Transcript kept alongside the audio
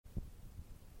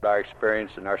our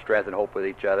experience and our strength and hope with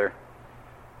each other.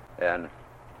 And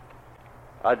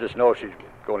I just know she's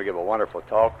going to give a wonderful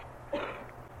talk.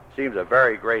 Seems a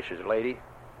very gracious lady.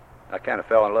 I kind of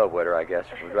fell in love with her, I guess,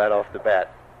 right off the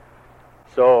bat.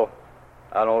 So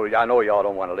I know y'all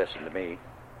don't want to listen to me.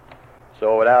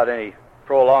 So without any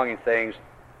prolonging things,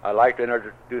 I'd like to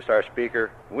introduce our speaker,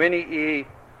 Winnie E.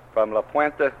 from La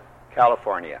Puente,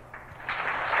 California.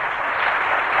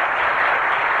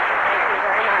 Thank you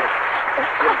very much.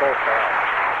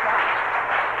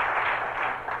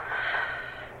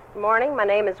 Good morning. My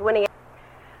name is Winnie.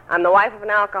 I'm the wife of an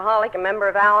alcoholic, a member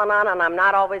of Al-Anon, and I'm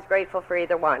not always grateful for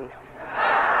either one.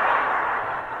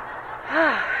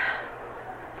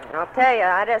 I'll tell you,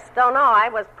 I just don't know. I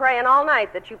was praying all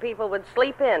night that you people would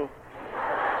sleep in.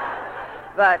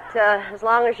 But as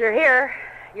long as you're here,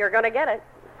 you're going to get it.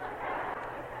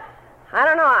 I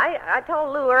don't know. I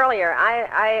told Lou earlier,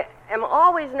 I am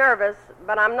always nervous,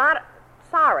 but I'm not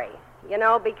sorry,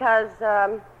 because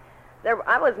I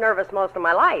was nervous most of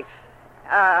my life.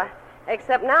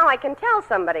 Except now I can tell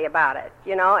somebody about it,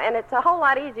 and it's a whole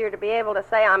lot easier to be able to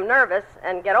say I'm nervous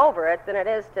and get over it than it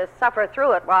is to suffer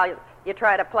through it while you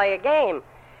try to play a game.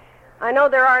 I know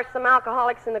there are some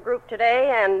alcoholics in the group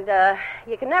today, and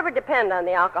you can never depend on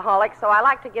the alcoholics, so I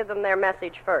like to give them their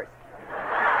message first.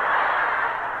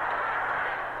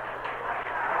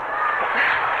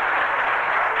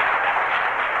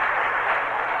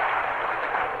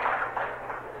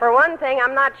 For one thing,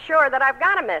 I'm not sure that I've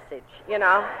got a message,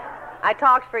 I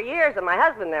talked for years and my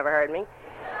husband never heard me.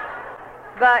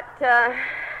 But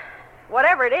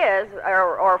whatever it is,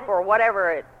 or for whatever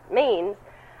it means,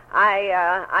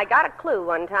 I got a clue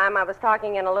one time. I was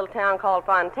talking in a little town called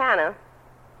Fontana,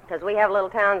 because we have little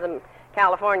towns in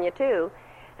California too,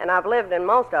 and I've lived in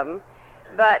most of them.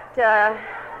 But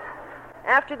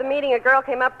after the meeting, a girl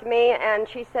came up to me and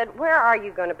she said, "Where are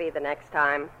you going to be the next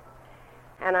time?"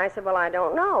 And I said, "Well, I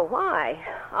don't know. Why?"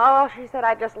 "Oh," she said,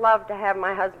 "I just love to have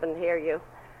my husband hear you."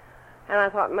 And I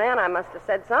thought, man, I must have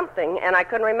said something. And I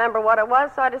couldn't remember what it was,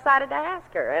 so I decided to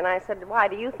ask her. And I said, "Why,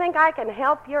 do you think I can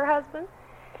help your husband?"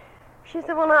 She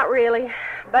said, "Well, not really.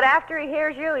 But after he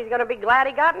hears you, he's going to be glad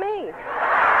he got me."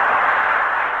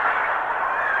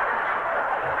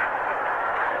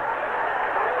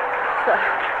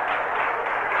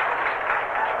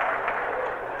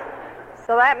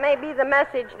 So that may be the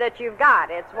message that you've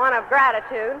got. It's one of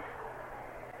gratitude.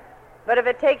 But if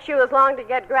it takes you as long to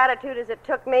get gratitude as it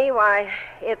took me, why,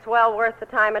 it's well worth the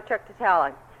time it took to tell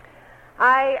it.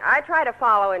 I try to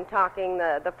follow in talking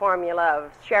the formula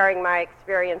of sharing my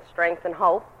experience, strength, and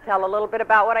hope. Tell a little bit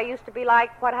about what I used to be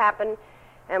like, what happened,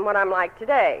 and what I'm like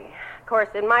today. Of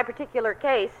course, in my particular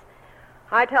case,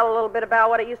 I tell a little bit about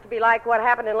what it used to be like, what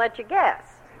happened, and let you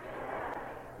guess.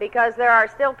 Because there are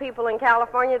still people in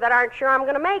California that aren't sure I'm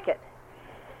going to make it.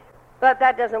 But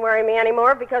that doesn't worry me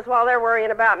anymore, because while they're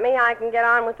worrying about me, I can get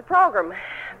on with the program.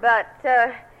 But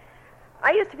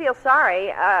I used to feel sorry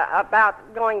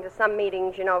about going to some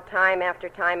meetings, time after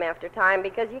time after time,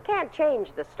 because you can't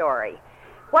change the story.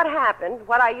 What happened,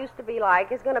 what I used to be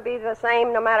like, is going to be the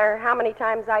same no matter how many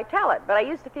times I tell it. But I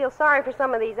used to feel sorry for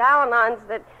some of these Al-Anons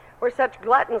that were such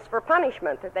gluttons for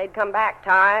punishment that they'd come back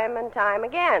time and time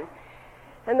again.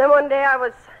 And then one day I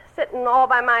was sitting all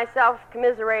by myself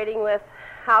commiserating with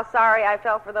how sorry I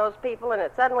felt for those people, and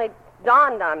it suddenly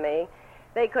dawned on me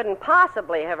they couldn't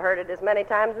possibly have heard it as many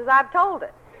times as I've told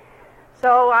it.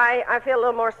 So I feel a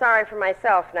little more sorry for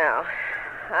myself now.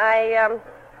 I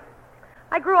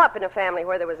grew up in a family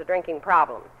where there was a drinking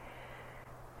problem.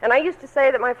 And I used to say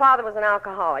that my father was an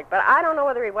alcoholic, but I don't know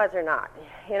whether he was or not.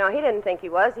 He didn't think he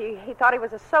was. He thought he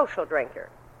was a social drinker.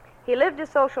 He lived a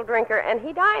social drinker, and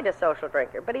he died a social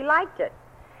drinker, but he liked it.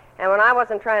 And when I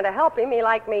wasn't trying to help him, he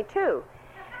liked me too.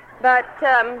 But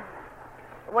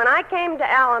when I came to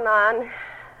Al-Anon,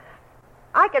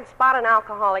 I could spot an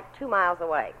alcoholic 2 miles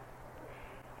away.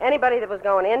 Anybody that was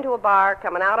going into a bar,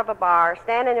 coming out of a bar,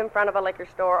 standing in front of a liquor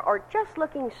store, or just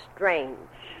looking strange,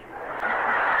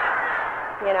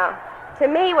 to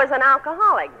me was an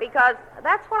alcoholic, because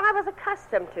that's what I was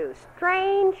accustomed to,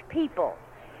 strange people.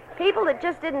 People that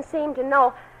just didn't seem to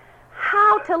know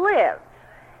how to live,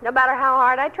 no matter how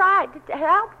hard I tried to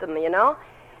help them,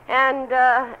 And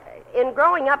in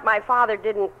growing up, my father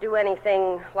didn't do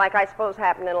anything like I suppose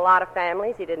happened in a lot of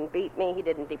families. He didn't beat me, he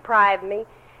didn't deprive me,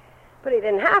 but he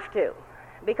didn't have to,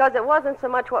 because it wasn't so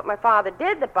much what my father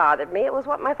did that bothered me, it was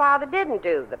what my father didn't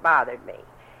do that bothered me.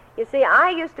 You see, I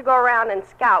used to go around and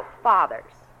scout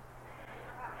fathers.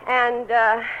 And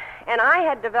I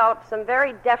had developed some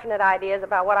very definite ideas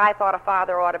about what I thought a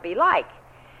father ought to be like.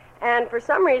 And for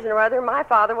some reason or other, my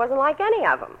father wasn't like any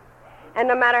of them. And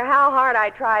no matter how hard I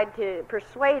tried to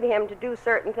persuade him to do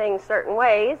certain things certain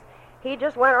ways, he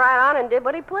just went right on and did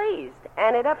what he pleased.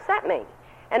 And it upset me.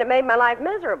 And it made my life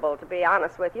miserable, to be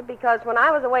honest with you, because when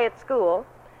I was away at school,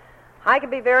 I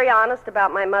could be very honest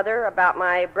about my mother, about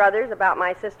my brothers, about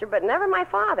my sister, but never my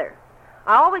father.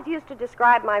 I always used to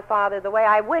describe my father the way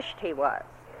I wished he was.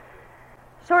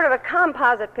 Sort of a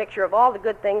composite picture of all the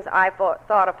good things I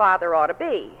thought a father ought to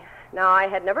be. Now, I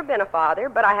had never been a father,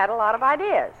 but I had a lot of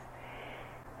ideas.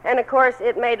 And, of course,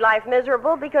 it made life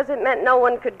miserable because it meant no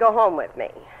one could go home with me.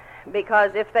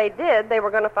 Because if they did, they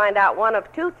were going to find out one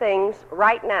of two things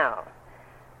right now.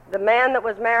 The man that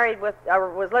was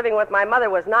was living with my mother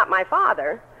was not my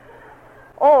father,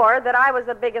 or that I was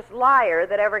the biggest liar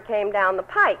that ever came down the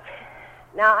pike.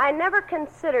 Now, I never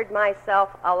considered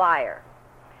myself a liar.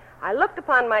 I looked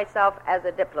upon myself as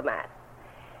a diplomat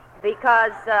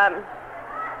because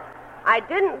I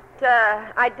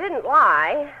didn't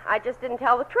lie. I just didn't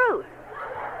tell the truth.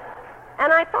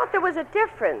 And I thought there was a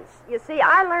difference. You see,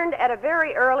 I learned at a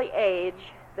very early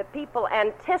age that people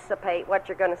anticipate what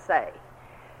you're going to say.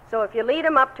 So if you lead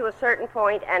them up to a certain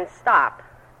point and stop,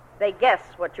 they guess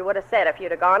what you would have said if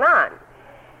you'd have gone on.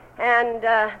 And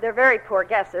they're very poor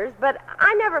guessers, but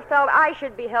I never felt I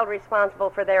should be held responsible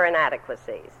for their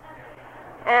inadequacies.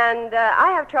 And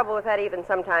I have trouble with that even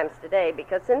sometimes today,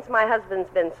 because since my husband's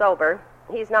been sober,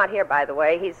 he's not here, by the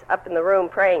way, he's up in the room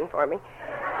praying for me,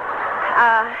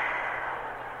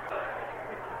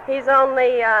 he's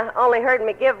only heard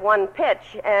me give one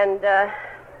pitch, and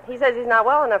he says he's not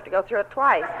well enough to go through it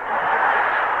twice.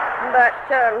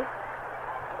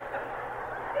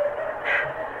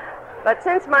 But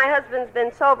since my husband's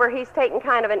been sober, he's taken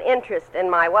kind of an interest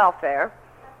in my welfare,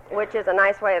 which is a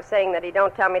nice way of saying that he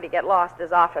don't tell me to get lost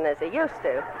as often as he used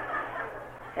to.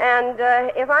 And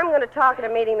if I'm going to talk at a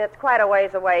meeting that's quite a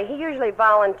ways away, he usually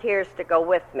volunteers to go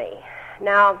with me.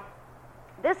 Now,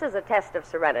 this is a test of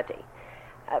serenity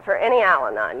for any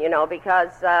Al-Anon,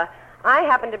 because I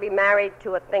happen to be married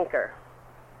to a thinker.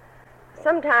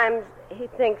 Sometimes he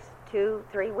thinks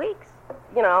 2-3 weeks,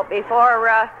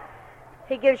 before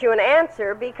he gives you an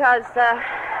answer, because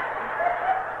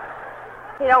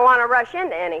he don't want to rush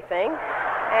into anything.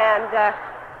 And,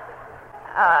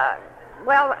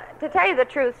 well, to tell you the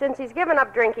truth, since he's given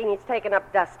up drinking, he's taken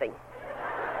up dusting.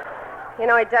 He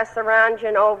dusts around you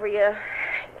and over you.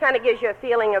 Kind of gives you a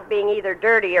feeling of being either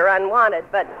dirty or unwanted.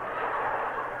 But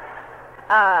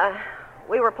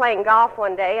we were playing golf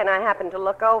one day, and I happened to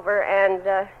look over,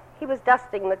 and he was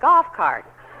dusting the golf cart.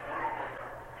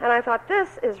 And I thought,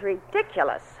 this is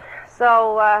ridiculous.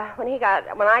 So when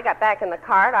I got back in the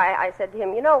cart, I said to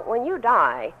him, when you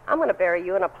die, I'm going to bury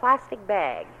you in a plastic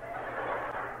bag.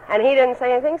 And he didn't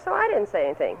say anything, so I didn't say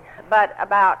anything. But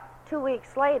about 2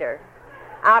 weeks later,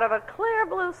 out of a clear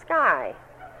blue sky,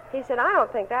 he said, I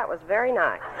don't think that was very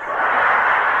nice.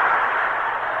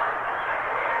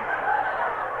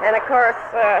 And of course,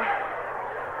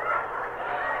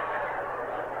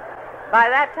 by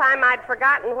that time I'd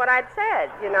forgotten what I'd said,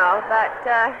 But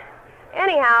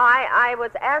anyhow, I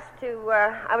was asked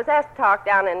to talk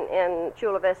down in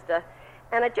Chula Vista,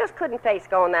 and I just couldn't face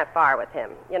going that far with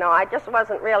him. I just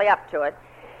wasn't really up to it.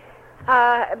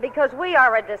 Because we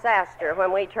are a disaster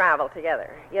when we travel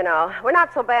together, We're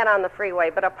not so bad on the freeway,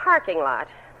 but a parking lot.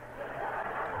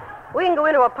 We can go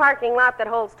into a parking lot that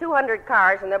holds 200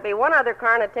 cars, and there'll be one other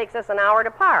car, and it takes us an hour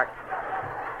to park.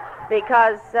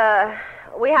 Because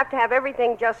we have to have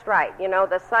everything just right.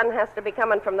 The sun has to be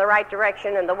coming from the right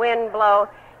direction, and the wind blow.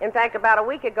 In fact, about a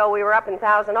week ago, we were up in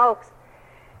Thousand Oaks,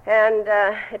 and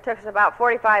it took us about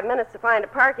 45 minutes to find a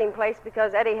parking place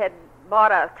because Eddie had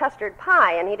bought a custard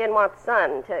pie, and he didn't want the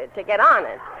sun to get on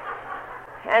it.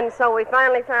 And so we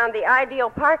finally found the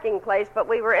ideal parking place, but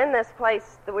we were in this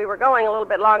place that we were going a little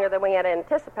bit longer than we had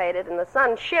anticipated, and the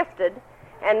sun shifted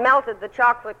and melted the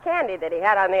chocolate candy that he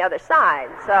had on the other side.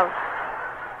 So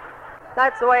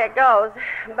that's the way it goes.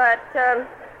 But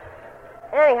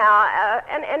anyhow,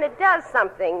 and it does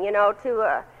something,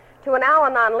 to an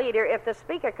Al-Anon leader if the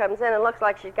speaker comes in and looks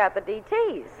like she's got the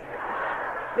DTs.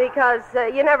 Because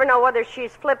you never know whether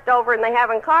she's flipped over and they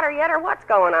haven't caught her yet or what's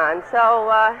going on.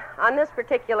 So on this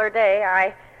particular day,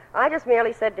 I just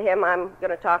merely said to him, I'm going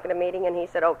to talk at a meeting, and he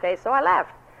said, okay, so I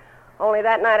left. Only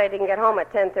that night I didn't get home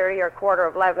at 10:30 or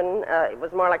 11:15. It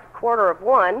was more like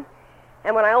 1:15.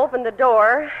 And when I opened the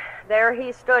door, there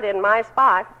he stood in my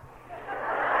spot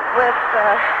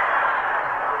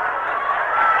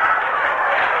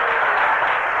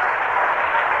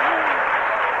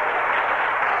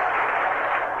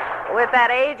with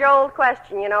that age-old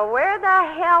question, where the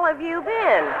hell have you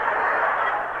been?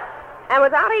 And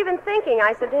without even thinking,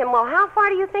 I said to him, well, how far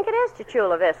do you think it is to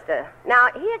Chula Vista? Now,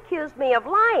 he accused me of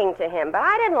lying to him, but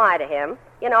I didn't lie to him.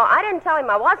 You know, I didn't tell him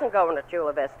I wasn't going to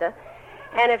Chula Vista.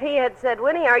 And if he had said,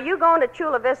 Winnie, are you going to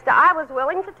Chula Vista, I was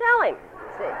willing to tell him,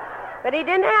 see. But he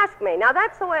didn't ask me. Now,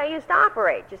 that's the way I used to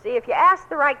operate. You see, if you asked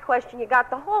the right question, you got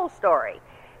the whole story.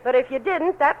 But if you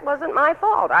didn't, that wasn't my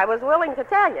fault. I was willing to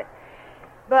tell you.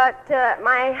 But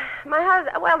my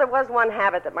husband, well, there was one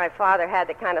habit that my father had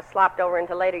that kind of slopped over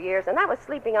into later years, and that was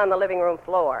sleeping on the living room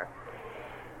floor.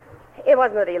 It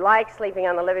wasn't that he liked sleeping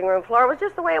on the living room floor. It was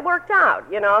just the way it worked out.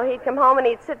 You know, he'd come home and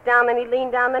he'd sit down, then he'd lean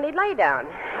down, then he'd lay down.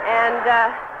 And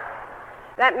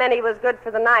that meant he was good for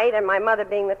the night, and my mother,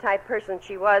 being the type person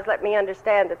she was, let me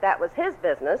understand that that was his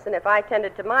business, and if I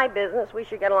tended to my business, we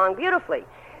should get along beautifully.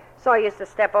 So I used to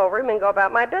step over him and go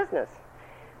about my business.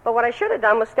 But what I should have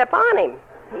done was step on him,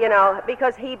 you know,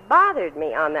 because he bothered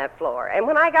me on that floor. And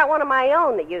when I got one of my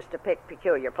own that used to pick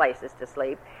peculiar places to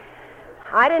sleep,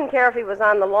 I didn't care if he was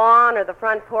on the lawn or the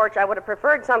front porch. I would have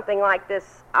preferred something like this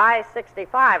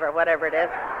I-65 or whatever it is,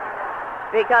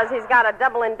 because he's got a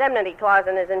double indemnity clause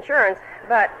in his insurance.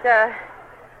 But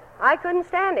I couldn't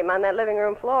stand him on that living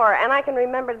room floor. And I can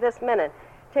remember this minute,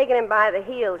 taking him by the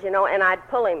heels, you know, and I'd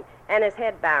pull him, and his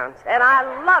head bounced. And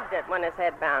I loved it when his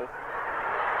head bounced.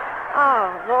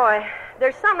 Oh, boy.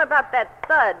 There's something about that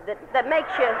thud that makes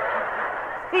you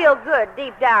feel good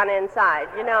deep down inside,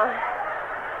 you know.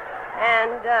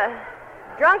 And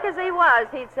drunk as he was,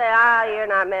 he'd say, you're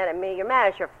not mad at me. You're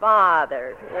mad at your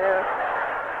father, you know.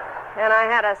 And I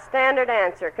had a standard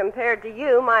answer. Compared to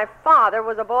you, my father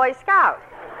was a Boy Scout.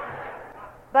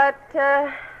 But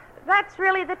that's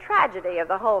really the tragedy of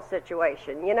the whole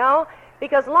situation, you know.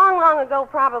 Because long, long ago,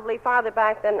 probably farther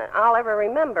back than I'll ever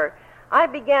remember, I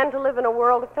began to live in a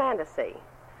world of fantasy.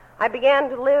 I began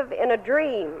to live in a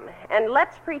dream, and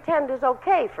let's pretend is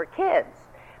okay for kids.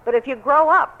 But if you grow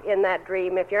up in that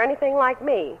dream, if you're anything like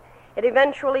me, it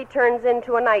eventually turns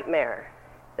into a nightmare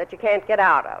that you can't get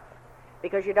out of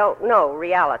because you don't know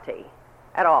reality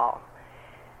at all.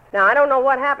 Now, I don't know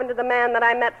what happened to the man that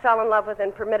I met, fell in love with,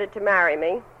 and permitted to marry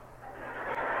me.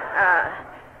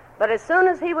 But as soon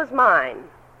as he was mine,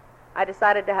 I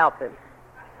decided to help him.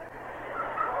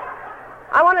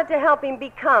 I wanted to help him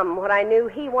become what I knew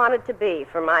he wanted to be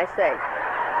for my sake.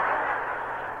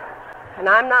 And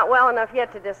I'm not well enough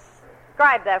yet to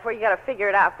describe that for you. You got to figure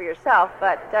it out for yourself.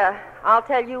 But I'll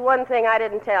tell you one thing I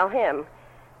didn't tell him,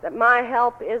 that my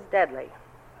help is deadly.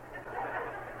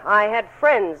 I had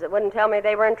friends that wouldn't tell me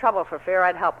they were in trouble for fear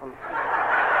I'd help them.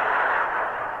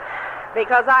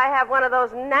 Because I have one of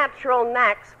those natural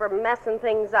knacks for messing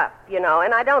things up, you know,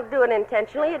 and I don't do it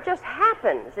intentionally. It just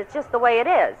happens. It's just the way it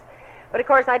is. But, of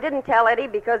course, I didn't tell Eddie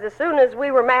because as soon as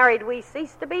we were married, we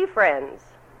ceased to be friends.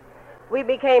 We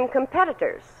became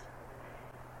competitors.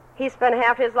 He spent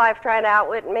half his life trying to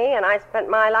outwit me, and I spent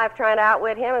my life trying to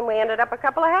outwit him, and we ended up a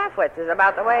couple of half-wits, is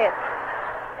about the way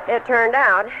it turned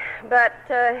out. But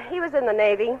he was in the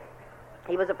Navy.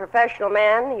 He was a professional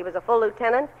man. He was a full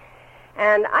lieutenant.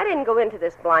 And I didn't go into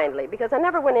this blindly because I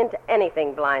never went into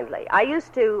anything blindly. I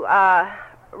used to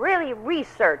really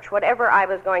research whatever I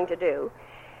was going to do.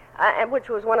 Which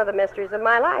was one of the mysteries of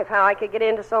my life, how I could get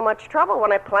into so much trouble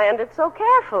when I planned it so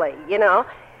carefully, you know.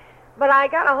 But I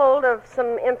got a hold of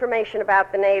some information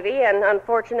about the Navy, and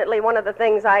unfortunately one of the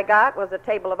things I got was a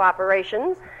table of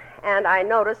operations, and I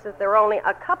noticed that there were only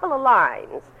a couple of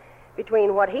lines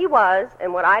between what he was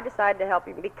and what I decided to help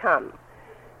him become,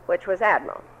 which was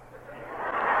Admiral.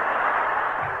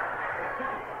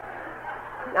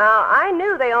 Now, I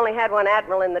knew they only had one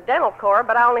admiral in the dental corps,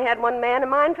 but I only had one man in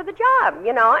mind for the job,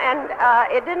 you know, and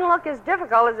it didn't look as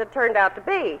difficult as it turned out to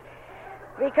be.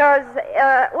 Because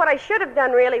what I should have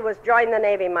done really was join the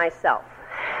Navy myself.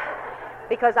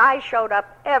 Because I showed up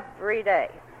every day.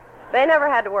 They never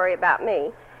had to worry about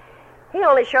me. He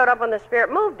only showed up when the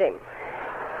Spirit moved him.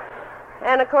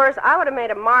 And, of course, I would have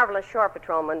made a marvelous shore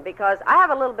patrolman because I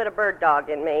have a little bit of bird dog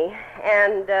in me.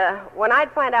 And when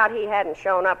I'd find out he hadn't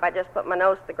shown up, I'd just put my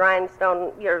nose to the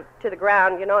grindstone, to the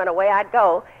ground, you know, and away I'd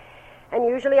go. And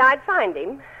usually I'd find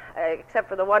him, except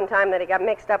for the one time that he got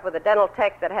mixed up with a dental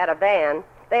tech that had a van.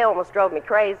 They almost drove me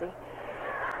crazy.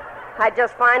 I'd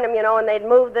just find them, you know, and they'd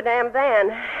move the damn van.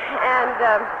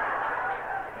 And,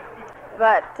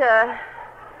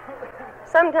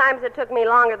 sometimes it took me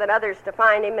longer than others to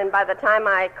find him, and by the time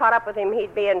I caught up with him,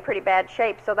 he'd be in pretty bad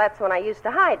shape, so that's when I used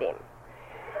to hide him.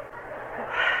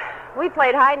 We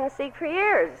played hide and seek for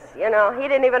years, you know. He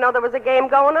didn't even know there was a game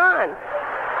going on.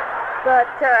 But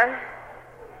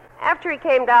after he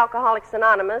came to Alcoholics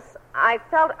Anonymous, I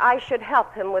felt I should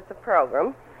help him with the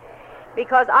program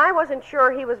because I wasn't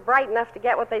sure he was bright enough to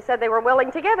get what they said they were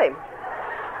willing to give him.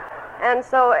 And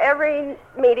so every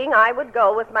meeting I would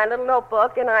go with my little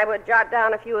notebook and I would jot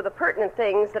down a few of the pertinent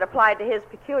things that applied to his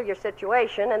peculiar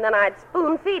situation, and then I'd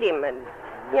spoon feed him and,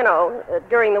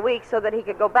 during the week so that he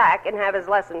could go back and have his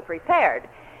lesson prepared.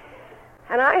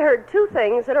 And I heard two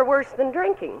things that are worse than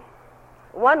drinking.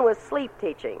 One was sleep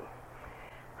teaching.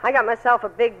 I got myself a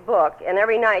big book, and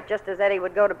every night, just as Eddie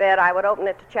would go to bed, I would open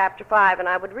it to chapter 5 and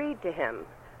I would read to him.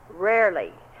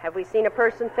 Rarely have we seen a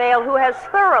person fail who has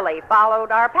thoroughly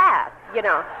followed our path,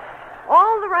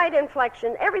 All the right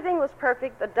inflection, everything was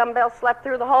perfect. The dumbbell slept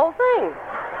through the whole thing.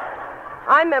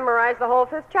 I memorized the whole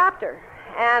 5th chapter.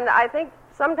 And I think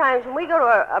sometimes when we go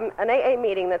to an AA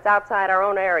meeting that's outside our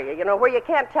own area, where you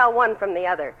can't tell one from the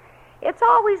other, it's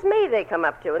always me they come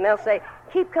up to, and they'll say,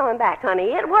 "Keep coming back,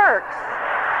 honey, it works."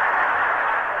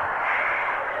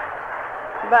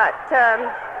 But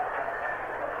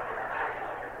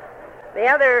the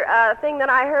other thing that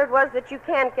I heard was that you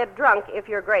can't get drunk if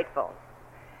you're grateful.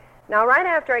 Now, right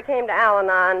after I came to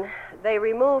Al-Anon, they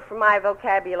removed from my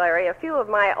vocabulary a few of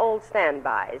my old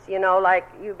standbys, like,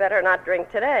 "You better not drink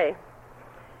today.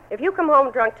 If you come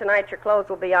home drunk tonight, your clothes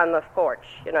will be on the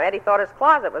porch." Eddie thought his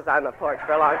closet was on the porch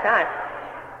for a long time.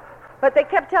 But they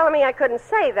kept telling me I couldn't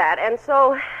say that, and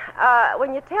so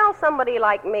when you tell somebody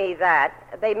like me that,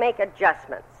 they make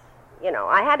adjustments.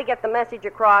 I had to get the message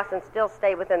across and still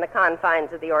stay within the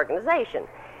confines of the organization.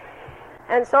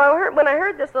 And so when I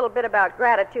heard this little bit about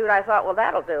gratitude, I thought, well,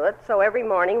 that'll do it. So every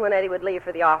morning when Eddie would leave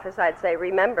for the office, I'd say,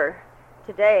 "Remember,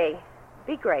 today,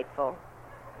 be grateful."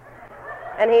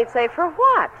 And he'd say, "For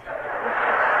what?"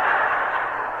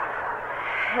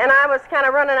 And I was kind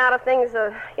of running out of things,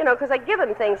 because I'd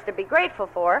given things to be grateful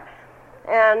for.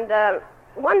 And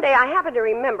one day I happened to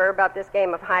remember about this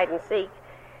game of hide and seek.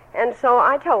 And so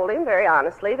I told him very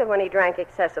honestly that when he drank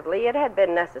excessively, it had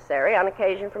been necessary on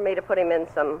occasion for me to put him in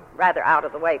some rather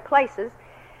out-of-the-way places.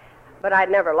 But I'd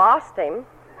never lost him.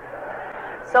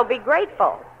 So be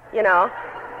grateful,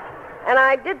 And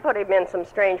I did put him in some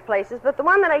strange places, but the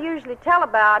one that I usually tell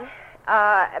about,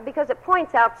 because it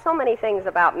points out so many things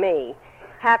about me,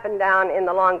 happened down in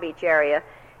the Long Beach area.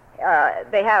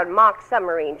 They had a mock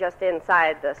submarine just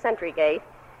inside the Sentry Gate.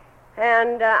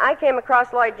 And I came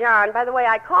across Lloyd John. By the way,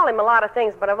 I call him a lot of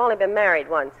things, but I've only been married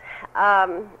once.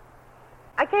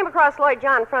 I came across Lloyd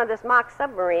John in front of this mock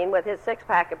submarine with his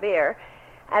 6-pack of beer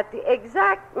at the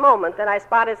exact moment that I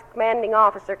spot his commanding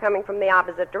officer coming from the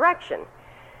opposite direction.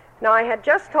 Now, I had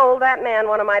just told that man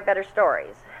one of my better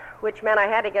stories, which meant I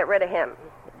had to get rid of him,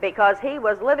 because he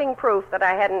was living proof that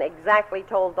I hadn't exactly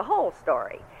told the whole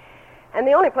story. And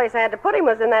the only place I had to put him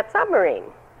was in that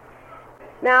submarine.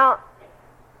 Now,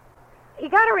 you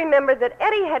got to remember that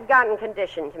Eddie had gotten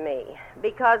conditioned to me,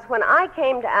 because when I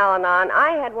came to Al-Anon,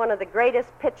 I had one of the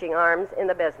greatest pitching arms in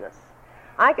the business.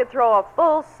 I could throw a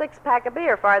full 6-pack of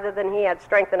beer farther than he had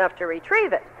strength enough to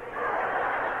retrieve it.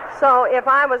 So if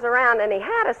I was around and he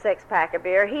had a 6-pack of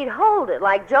beer, he'd hold it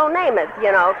like Joe Namath,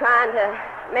 trying to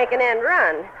make an end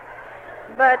run.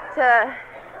 But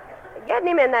getting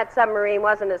him in that submarine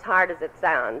wasn't as hard as it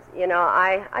sounds.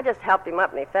 I just helped him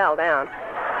up and he fell down.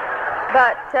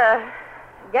 But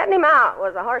getting him out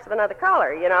was a horse of another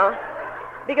color,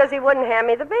 because he wouldn't hand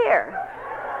me the beer.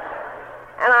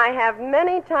 And I have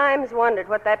many times wondered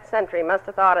what that sentry must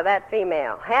have thought of that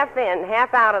female. Half in,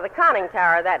 half out of the conning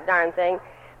tower of that darn thing.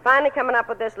 Finally coming up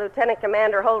with this lieutenant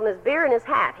commander holding his beer in his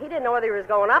hat. He didn't know whether he was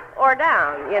going up or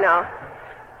down,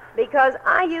 Because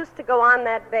I used to go on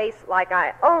that base like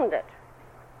I owned it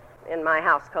in my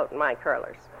house coat and my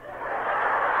curlers.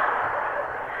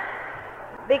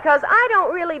 Because I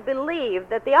don't really believe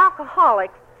that the alcoholic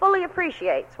fully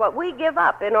appreciates what we give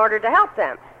up in order to help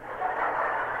them.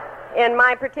 In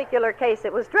my particular case,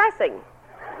 it was dressing,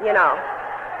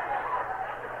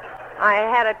 I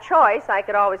had a choice. I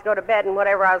could always go to bed in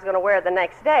whatever I was going to wear the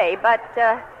next day. But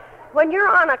when you're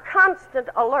on a constant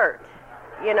alert,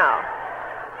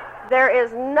 there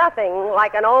is nothing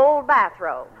like an old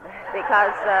bathrobe,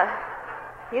 because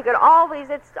you could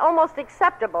always, it's almost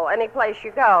acceptable any place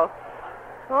you go.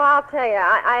 Well, I'll tell you,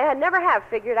 I had never have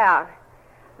figured out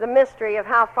the mystery of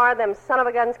how far them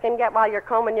son-of-a-guns can get while you're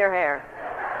combing your hair.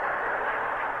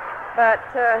 But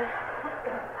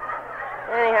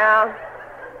anyhow,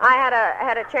 I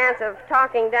had a chance of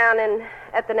talking down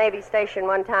at the Navy station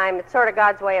one time. It's sort of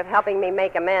God's way of helping me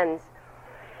make amends.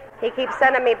 He keeps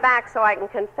sending me back so I can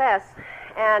confess.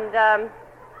 And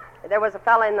there was a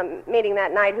fellow in the meeting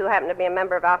that night who happened to be a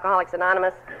member of Alcoholics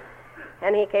Anonymous.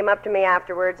 And he came up to me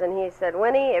afterwards and he said,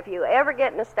 "Winnie, if you ever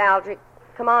get nostalgic,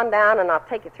 come on down and I'll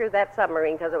take you through that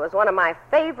submarine, because it was one of my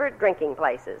favorite drinking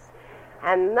places."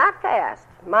 And that fast,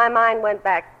 my mind went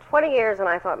back 20 years, and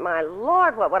I thought, my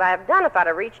Lord, what would I have done if I'd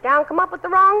have reached down and come up with the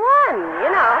wrong one, you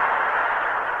know?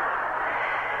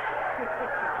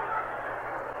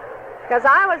 Because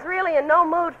I was really in no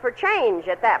mood for change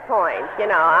at that point, you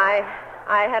know. I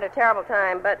had a terrible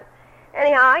time, but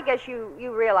anyhow, I guess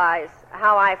you realize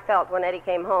how I felt when Eddie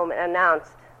came home and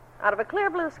announced, out of a clear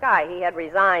blue sky, he had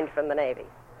resigned from the Navy.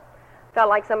 Felt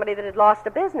like somebody that had lost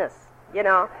a business, you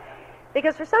know.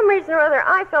 Because for some reason or other,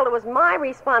 I felt it was my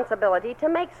responsibility to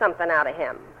make something out of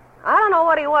him. I don't know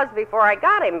what he was before I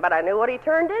got him, but I knew what he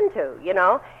turned into, you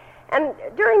know. And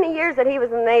during the years that he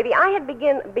was in the Navy, I had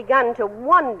begun to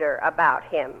wonder about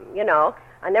him, you know.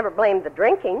 I never blamed the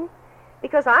drinking,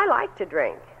 because I like to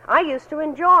drink. I used to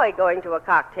enjoy going to a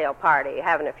cocktail party,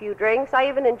 having a few drinks. I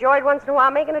even enjoyed once in a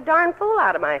while making a darn fool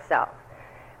out of myself.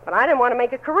 But I didn't want to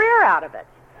make a career out of it.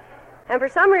 And for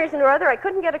some reason or other, I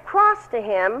couldn't get across to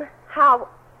him how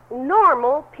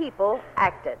normal people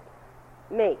acted.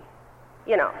 Me,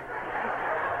 you know.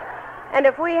 And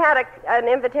if we had an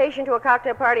invitation to a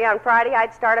cocktail party on Friday,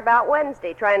 I'd start about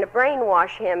Wednesday, trying to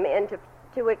brainwash him into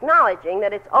acknowledging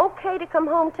that it's okay to come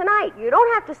home tonight. You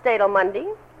don't have to stay till Monday.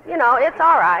 You know, it's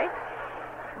all right.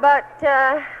 But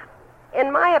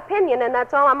in my opinion, and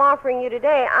that's all I'm offering you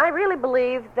today, I really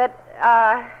believe that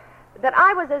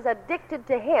I was as addicted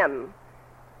to him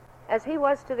as he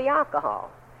was to the alcohol.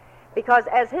 Because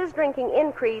as his drinking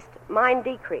increased, mine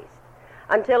decreased.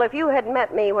 Until if you had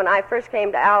met me when I first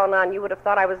came to Al-Anon, you would have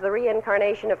thought I was the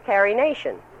reincarnation of Carrie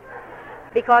Nation.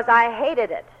 Because I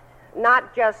hated it.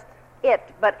 Not just it,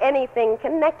 but anything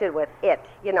connected with it.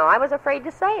 You know, I was afraid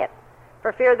to say it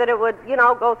for fear that it would, you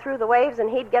know, go through the waves and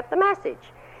he'd get the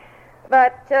message.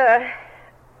 But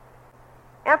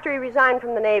after he resigned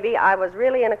from the Navy, I was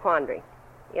really in a quandary.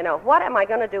 You know, what am I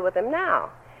going to do with him now?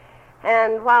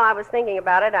 And while I was thinking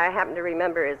about it, I happened to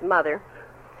remember his mother.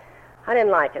 I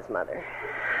didn't like his mother.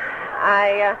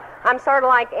 I'm sort of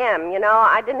like M, you know.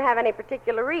 I didn't have any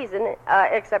particular reason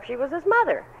except she was his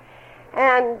mother.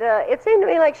 And it seemed to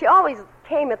me like she always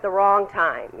came at the wrong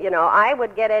time. You know, I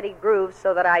would get Eddie grooves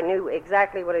so that I knew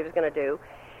exactly what he was going to do,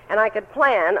 and I could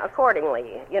plan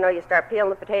accordingly. You know, you start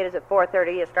peeling the potatoes at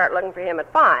 4:30, you start looking for him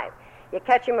at 5. You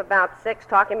catch him about 6,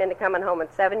 talk him into coming home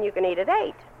at 7, you can eat at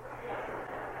 8.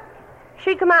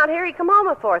 She'd come out here, he'd come home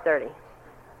at 4:30.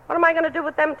 What am I going to do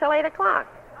with them until 8 o'clock?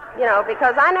 You know,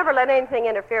 because I never let anything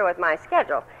interfere with my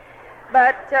schedule.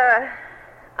 But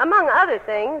among other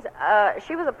things,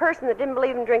 she was a person that didn't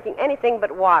believe in drinking anything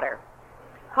but water.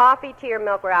 Coffee, tea, or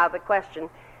milk were out of the question.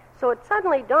 So it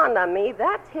suddenly dawned on me,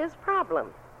 that's his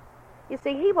problem. You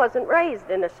see, he wasn't raised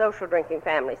in a social drinking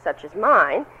family such as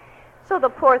mine, so the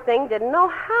poor thing didn't know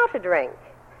how to drink.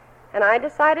 And I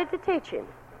decided to teach him.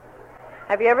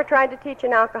 Have you ever tried to teach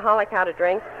an alcoholic how to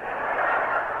drink?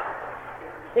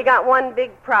 You got one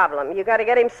big problem. You got to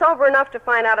get him sober enough to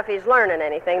find out if he's learning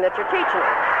anything that you're teaching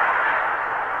him.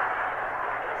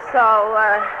 So,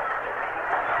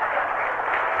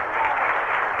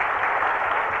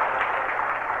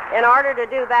 in order to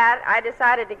do that, I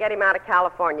decided to get him out of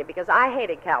California because I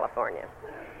hated California.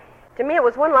 To me, it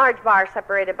was one large bar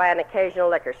separated by an occasional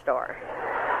liquor store.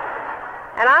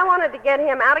 And I wanted to get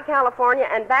him out of California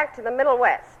and back to the Middle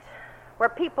West, where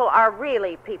people are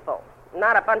really people,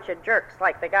 not a bunch of jerks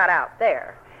like they got out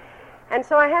there. And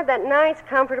so I had that nice,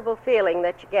 comfortable feeling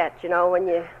that you get, you know,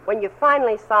 when you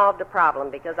finally solved a problem,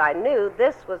 because I knew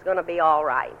this was going to be all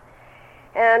right.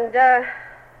 And, of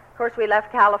course, we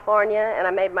left California, and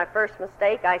I made my first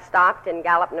mistake. I stopped in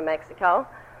Gallup, New Mexico.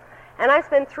 And I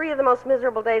spent 3 of the most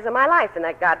miserable days of my life in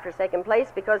that godforsaken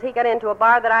place because he got into a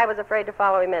bar that I was afraid to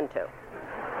follow him into.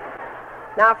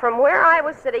 Now, from where I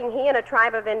was sitting, he and a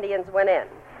tribe of Indians went in.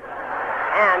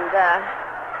 And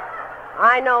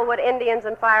I know what Indians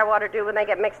and firewater do when they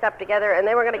get mixed up together, and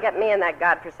they were going to get me in that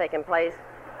godforsaken place.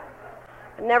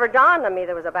 It never dawned on me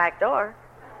there was a back door.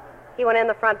 He went in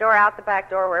the front door, out the back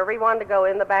door, wherever he wanted to go,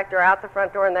 in the back door, out the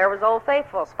front door, and there was Old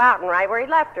Faithful spouting right where he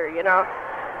left her, you know.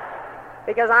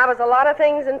 Because I was a lot of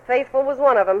things, and Faithful was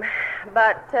one of them.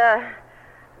 But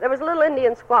there was a little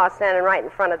Indian squaw standing right in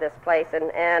front of this place,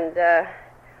 and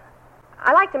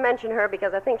I like to mention her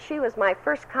because I think she was my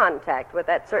first contact with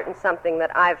that certain something that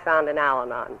I've found in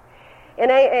Al-Anon. In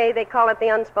AA, they call it the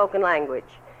unspoken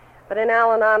language. But in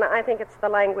Al-Anon, I think it's the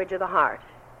language of the heart,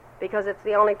 because it's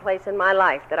the only place in my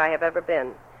life that I have ever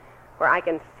been where I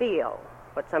can feel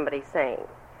what somebody's saying,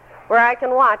 where I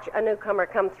can watch a newcomer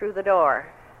come through the door,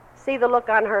 see the look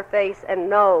on her face, and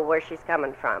know where she's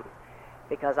coming from,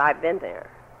 because I've been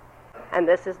there. And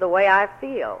this is the way I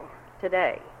feel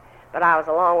today. But I was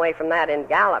a long way from that in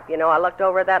Gallup. You know, I looked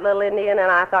over at that little Indian, and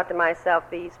I thought to myself,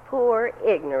 these poor,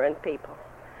 ignorant people.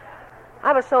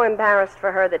 I was so embarrassed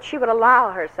for her that she would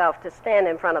allow herself to stand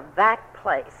in front of that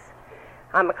place.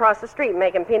 I'm across the street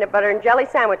making peanut butter and jelly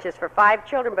sandwiches for 5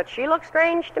 children, but she looked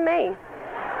strange to me.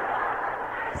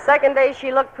 Second day,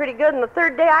 she looked pretty good, and the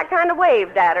third day, I kind of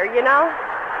waved at her, you know,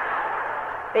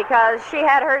 because she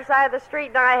had her side of the street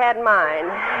and I had mine.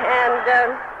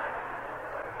 And,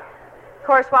 of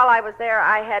course, while I was there,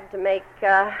 I had to make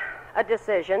a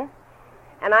decision,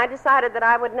 and I decided that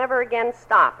I would never again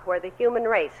stop where the human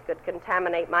race could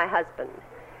contaminate my husband.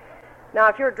 Now,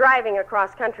 if you're driving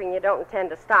across country and you don't intend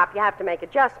to stop, you have to make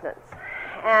adjustments.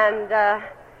 And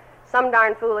some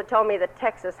darn fool had told me that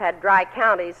Texas had dry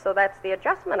counties, so that's the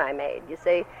adjustment I made. You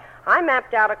see, I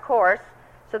mapped out a course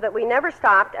so that we never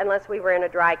stopped unless we were in a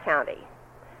dry county.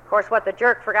 Of course, what the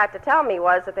jerk forgot to tell me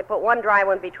was that they put one dry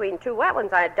one between 2 wet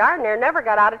ones. I darn near never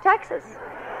got out of Texas.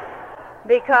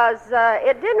 Because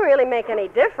it didn't really make any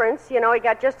difference. You know, he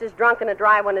got just as drunk in a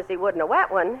dry one as he would in a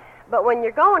wet one. But when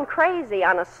you're going crazy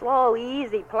on a slow,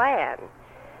 easy plan,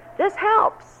 this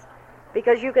helps.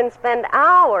 Because you can spend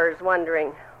hours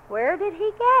wondering, where did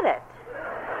he get it?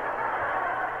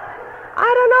 I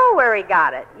don't know where he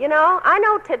got it. You know, I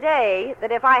know today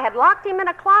that if I had locked him in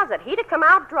a closet, he'd have come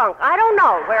out drunk. I don't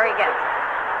know where he gets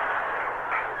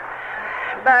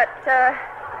it. But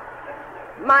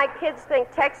my kids think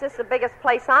Texas is the biggest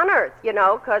place on earth, you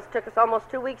know, because it took us almost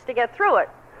 2 weeks to get through it.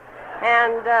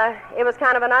 And it was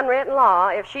kind of an unwritten law.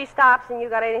 If she stops and you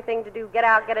got anything to do, get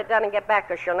out, get it done, and get back,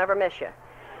 because she'll never miss you.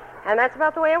 And that's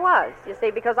about the way it was, you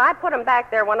see, because I put them back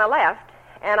there when I left,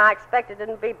 and I expected them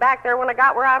to be back there when I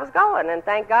got where I was going, and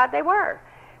thank God they were,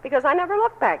 because I never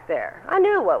looked back there. I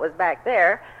knew what was back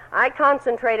there. I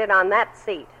concentrated on that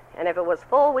seat, and if it was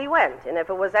full, we went, and if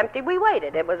it was empty, we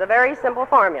waited. It was a very simple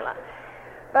formula.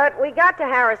 But we got to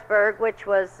Harrisburg, which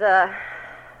was,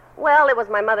 well, it was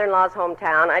my mother-in-law's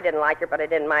hometown. I didn't like her, but I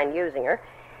didn't mind using her.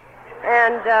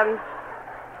 And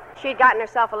she'd gotten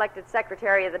herself elected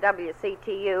secretary of the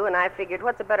WCTU, and I figured,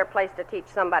 what's a better place to teach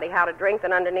somebody how to drink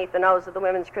than underneath the nose of the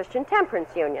Women's Christian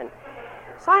Temperance Union?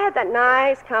 So I had that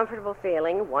nice, comfortable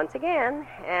feeling once again,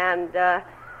 and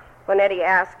when Eddie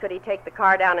asked, could he take the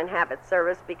car down and have its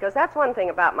service, because that's one thing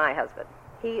about my husband.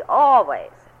 He always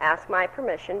asked my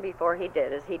permission before he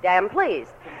did, as he damn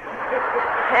pleased.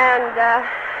 And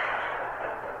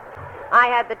I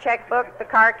had the checkbook, the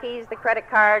car keys, the credit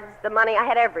cards, the money. I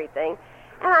had everything.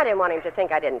 And I didn't want him to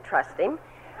think I didn't trust him.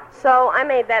 So I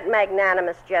made that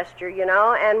magnanimous gesture, you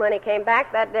know, and when he came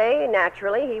back that day,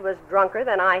 naturally, he was drunker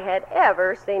than I had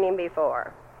ever seen him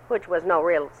before, which was no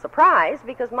real surprise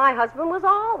because my husband was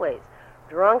always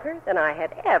drunker than I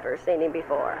had ever seen him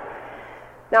before.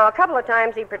 Now, a couple of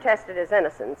times he protested his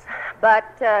innocence, but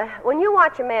when you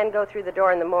watch a man go through the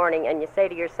door in the morning and you say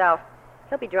to yourself,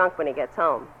 he'll be drunk when he gets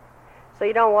home. So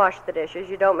you don't wash the dishes,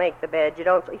 you don't make the bed, you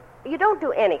don't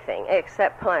do anything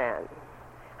except plan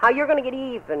how you're going to get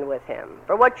even with him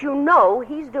for what you know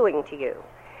he's doing to you.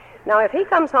 Now, if he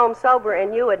comes home sober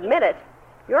and you admit it,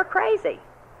 you're crazy.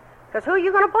 Because who are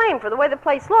you going to blame for the way the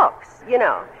place looks, you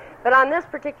know? But on this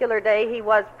particular day, he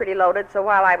was pretty loaded, so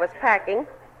while I was packing,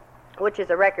 which is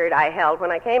a record I held,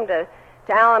 when I came to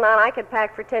Al-Anon, I could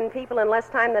pack for 10 people in less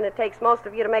time than it takes most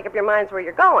of you to make up your minds where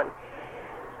you're going.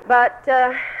 But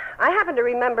I happen to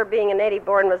remember being a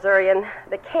native-born Missourian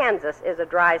that Kansas is a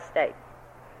dry state.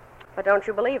 But don't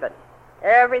you believe it?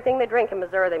 Everything they drink in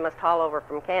Missouri, they must haul over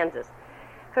from Kansas.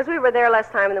 Because we were there less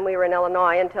time than we were in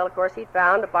Illinois until, of course, he'd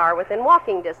found a bar within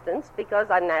walking distance because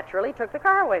I naturally took the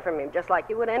car away from him, just like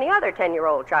you would any other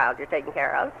 10-year-old child you're taking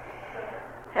care of.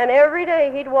 And every day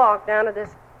he'd walk down to this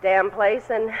damn place,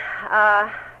 and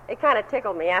it kind of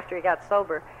tickled me after he got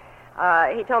sober.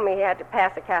 He told me he had to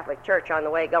pass a Catholic church on the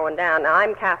way going down. Now,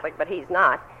 I'm Catholic, but he's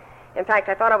not. In fact,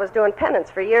 I thought I was doing penance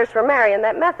for years for marrying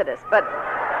that Methodist. But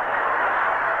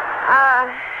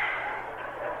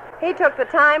he took the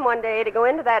time one day to go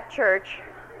into that church,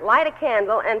 light a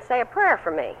candle, and say a prayer for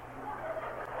me.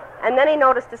 And then he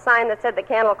noticed a sign that said the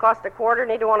candle cost $0.25,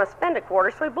 and he didn't want to spend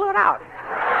 $0.25, so he blew it out.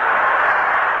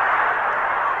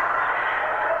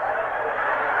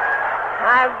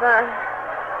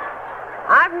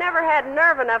 I've never had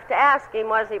nerve enough to ask him,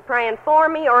 was he praying for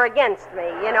me or against me,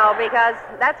 you know, because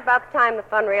that's about the time the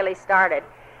fun really started.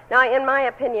 Now, in my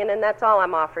opinion, and that's all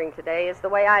I'm offering today, is the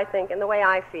way I think and the way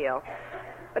I feel.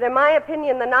 But in my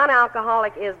opinion, the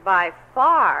non-alcoholic is by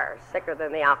far sicker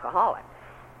than the alcoholic.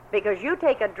 Because you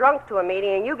take a drunk to a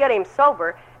meeting and you get him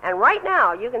sober, and right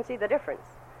now you can see the difference.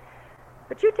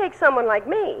 But you take someone like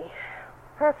me,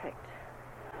 perfect.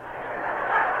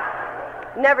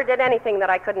 Never did anything that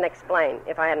I couldn't explain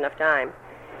if I had enough time.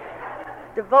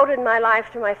 Devoted my life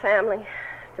to my family,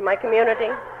 to my community,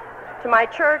 to my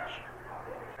church.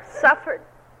 suffered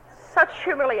such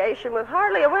humiliation with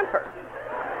hardly a whimper.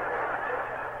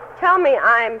 Tell me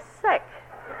I'm sick.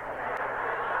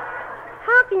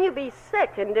 How can you be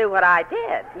sick and do what I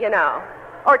did, you know?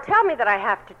 Or tell me that I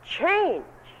have to change.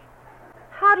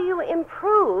 How do you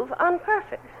improve on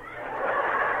perfect?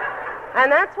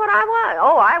 And that's what I was.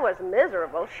 Oh, I was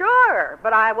miserable, sure,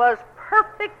 but I was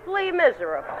perfectly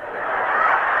miserable.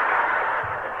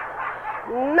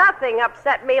 Nothing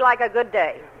upset me like a good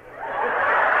day.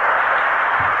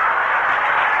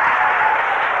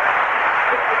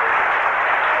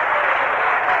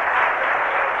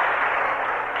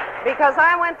 Because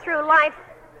I went through life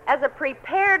as a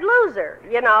prepared loser.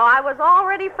 You know, I was all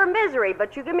ready for misery,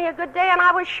 but you give me a good day and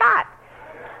I was shot.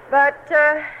 But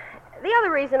the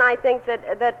other reason I think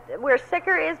that we're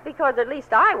sicker is because, at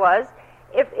least I was,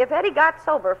 if Eddie got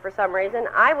sober for some reason,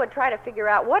 I would try to figure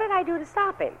out, what did I do to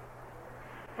stop him?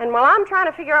 And while I'm trying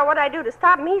to figure out what I do to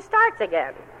stop him, he starts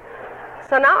again.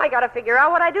 So now I got to figure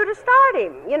out what I do to start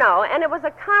him, you know. And it was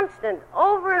a constant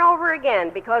over and over again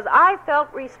because I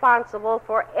felt responsible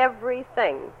for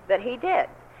everything that he did.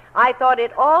 I thought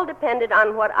it all depended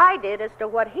on what I did as to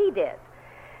what he did.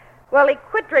 Well, he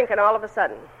quit drinking all of a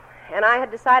sudden, and I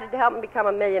had decided to help him become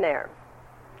a millionaire.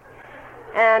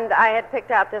 And I had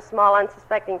picked out this small,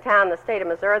 unsuspecting town in the state of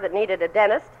Missouri that needed a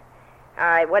dentist.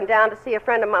 I went down to see a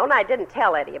friend of mine. I didn't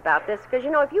tell Eddie about this because,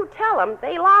 you know, if you tell them,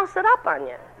 they louse it up on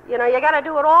you. You know, you got to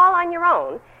do it all on your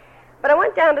own. But I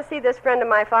went down to see this friend of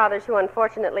my father's who,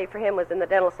 unfortunately for him, was in the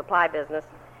dental supply business.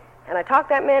 And I talked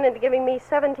that man into giving me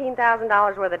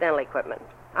 $17,000 worth of dental equipment.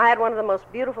 I had one of the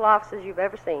most beautiful offices you've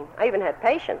ever seen. I even had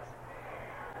patients.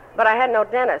 But I had no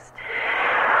dentist.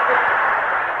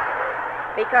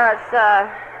 Because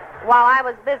while I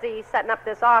was busy setting up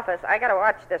this office, I got to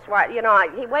watch this. You know,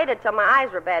 he waited till my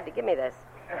eyes were bad to give me this.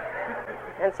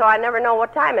 And so I never know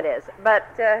what time it is. But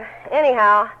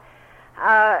anyhow,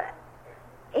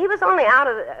 he was only out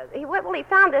of he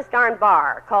found this darn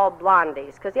bar called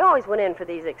Blondie's, because he always went in for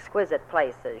these exquisite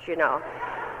places, you know,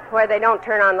 where they don't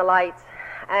turn on the lights.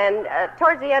 And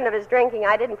towards the end of his drinking,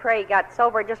 I didn't pray he got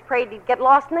sober. I just prayed he'd get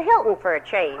lost in the Hilton for a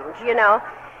change, you know.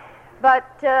 But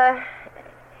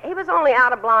he was only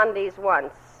out of Blondie's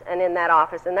once and in that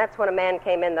office, and that's when a man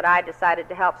came in that I decided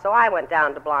to help, so I went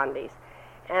down to Blondie's.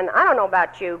 And I don't know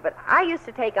about you, but I used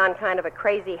to take on kind of a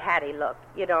crazy Hattie look,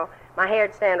 you know. My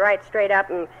hair'd stand right straight up,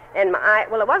 and my eye,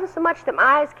 well, it wasn't so much that my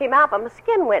eyes came out, but my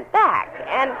skin went back.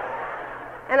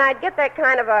 And I'd get that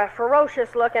kind of a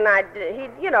ferocious look, and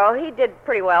he did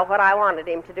pretty well what I wanted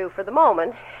him to do for the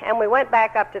moment. And we went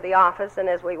back up to the office, and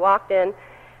as we walked in,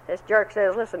 this jerk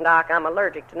says, "Listen, Doc, I'm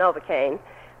allergic to Novocaine,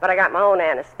 but I got my own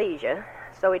anesthesia."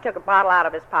 So he took a bottle out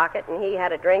of his pocket, and he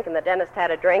had a drink, and the dentist had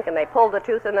a drink, and they pulled the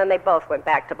tooth, and then they both went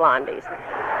back to Blondie's.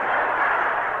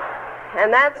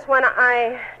 And that's when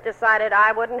I decided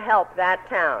I wouldn't help that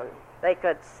town. They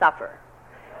could suffer.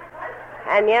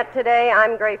 And yet today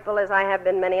I'm grateful, as I have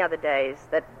been many other days,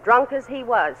 that drunk as he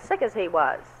was, sick as he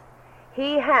was,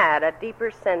 he had a deeper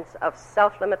sense of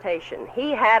self-limitation.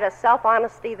 He had a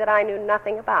self-honesty that I knew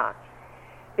nothing about.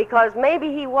 Because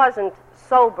maybe he wasn't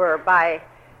sober by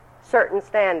certain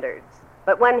standards,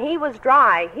 but when he was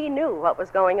dry, he knew what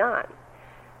was going on.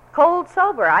 Cold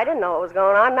sober, I didn't know what was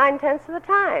going on 9/10 of the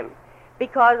time,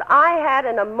 because I had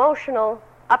an emotional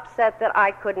upset that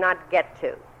I could not get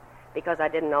to, because I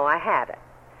didn't know I had it.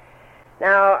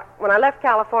 Now, when I left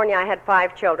California, I had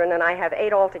 5 children, and I have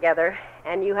 8 altogether,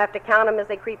 and you have to count them as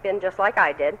they creep in, just like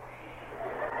I did,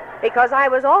 because I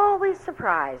was always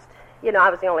surprised. You know,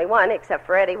 I was the only one, except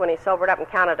for Eddie when he sobered up and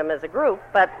counted them as a group,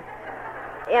 but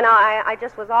you know, I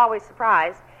just was always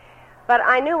surprised. But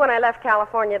I knew when I left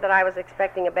California that I was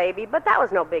expecting a baby, but that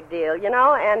was no big deal, you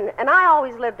know, and I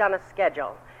always lived on a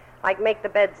schedule, like make the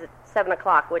beds at 7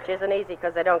 o'clock, which isn't easy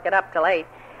because they don't get up till 8.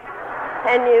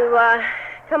 And you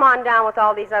come on down with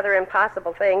all these other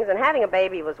impossible things, and having a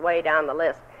baby was way down the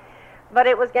list. But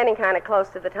it was getting kind of close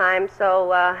to the time,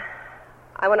 so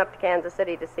I went up to Kansas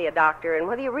City to see a doctor, and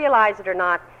whether you realize it or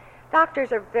not,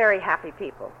 doctors are very happy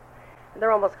people.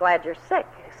 They're almost glad you're sick,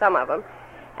 some of them.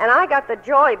 And I got the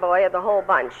joy boy of the whole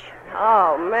bunch.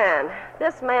 Oh, man.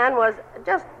 This man was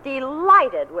just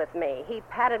delighted with me. He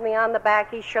patted me on the back.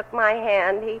 He shook my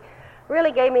hand. He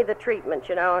really gave me the treatment,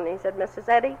 you know. And he said, "Mrs.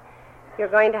 Eddy, you're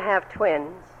going to have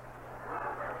twins."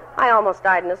 I almost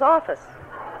died in his office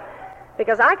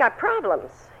because I got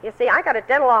problems. You see, I got a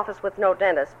dental office with no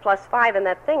dentist, plus 5 in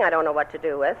that thing I don't know what to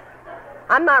do with.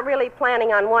 I'm not really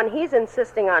planning on one. He's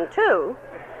insisting on 2.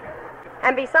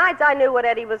 And besides, I knew what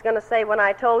Eddie was going to say when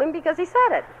I told him, because he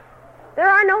said it. There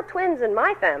are no twins in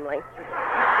my family.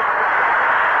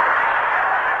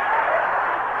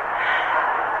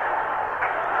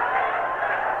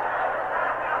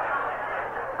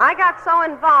 I got so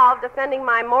involved defending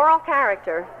my moral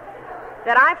character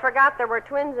that I forgot there were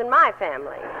twins in my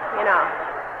family, you know.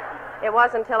 It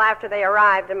wasn't until after they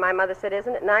arrived and my mother said,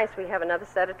 "Isn't it nice we have another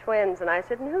set of twins?" And I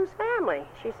said, "And whose family?"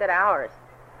 She said, "Ours."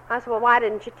 I said, "Well, why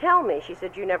didn't you tell me?" She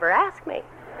said, "You never asked me."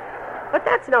 But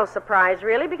that's no surprise,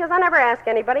 really, because I never ask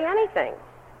anybody anything.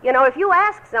 You know, if you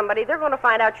ask somebody, they're going to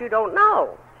find out you don't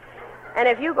know. And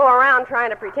if you go around trying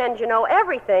to pretend you know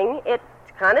everything, it's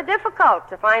kind of difficult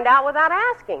to find out without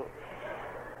asking.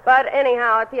 But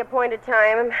anyhow, at the appointed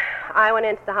time, I went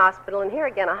into the hospital, and here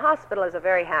again, a hospital is a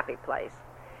very happy place.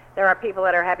 There are people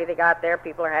that are happy they got there,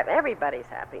 people are happy, everybody's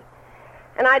happy.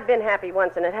 And I'd been happy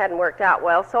once, and it hadn't worked out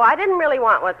well, so I didn't really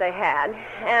want what they had.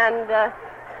 And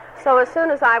so as soon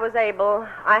as I was able,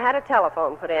 I had a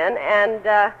telephone put in, and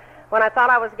when I thought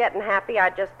I was getting happy,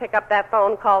 I'd just pick up that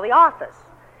phone, call the office.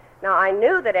 Now, I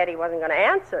knew that Eddie wasn't going to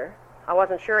answer. I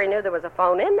wasn't sure he knew there was a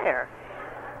phone in there.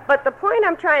 But the point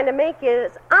I'm trying to make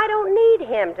is I don't need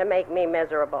him to make me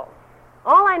miserable.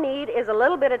 All I need is a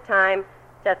little bit of time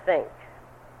to think,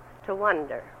 to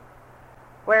wonder.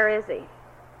 Where is he?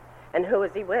 And who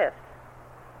is he with?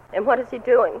 And what is he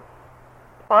doing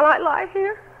while I lie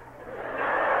here?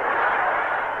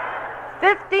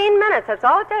 15 minutes, that's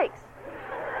all it takes.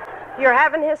 You're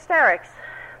having hysterics.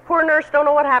 Poor nurse don't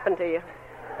know what happened to you.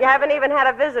 You haven't even had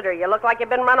a visitor. You look like you've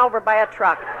been run over by a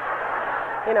truck.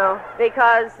 You know,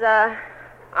 because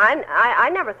I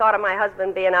never thought of my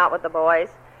husband being out with the boys.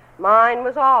 Mine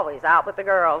was always out with the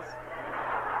girls.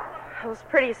 Those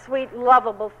pretty sweet,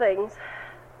 lovable things,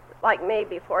 like me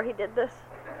before he did this.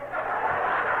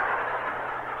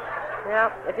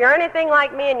 Yeah, if you're anything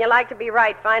like me and you like to be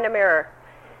right, find a mirror.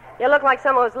 You look like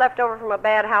someone who's left over from a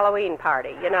bad Halloween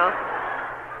party, you know.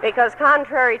 Because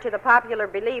contrary to the popular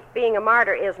belief, being a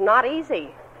martyr is not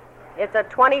easy. It's a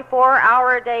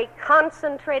 24-hour-a-day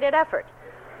concentrated effort,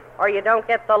 or you don't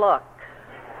get the look.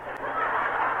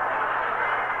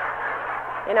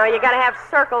 You know, you got to have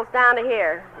circles down to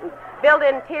here,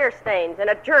 built-in tear stains, and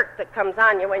a jerk that comes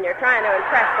on you when you're trying to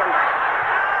impress them.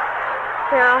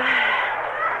 You know,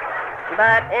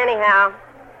 but anyhow,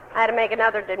 I had to make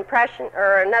another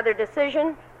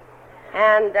decision,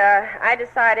 and I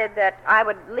decided that I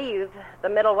would leave the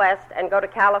Middle West and go to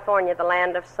California, the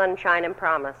land of sunshine and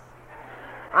promise.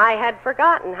 I had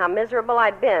forgotten how miserable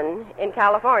I'd been in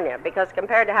California, because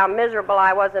compared to how miserable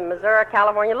I was in Missouri,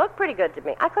 California looked pretty good to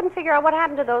me. I couldn't figure out what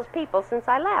happened to those people since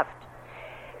I left,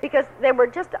 because they were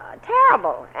just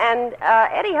terrible. And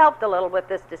Eddie helped a little with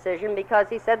this decision because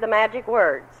he said the magic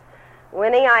words,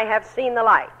 "Winnie, I have seen the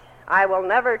light. I will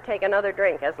never take another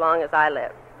drink as long as I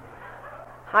live."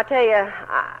 I'll tell you,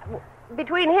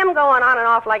 between him going on and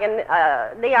off like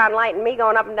a neon light and me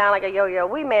going up and down like a yo-yo,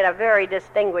 we made a very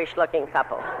distinguished-looking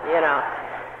couple, you know.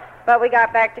 But we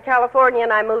got back to California,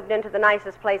 and I moved into the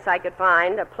nicest place I could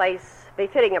find, a place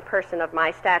befitting a person of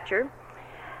my stature.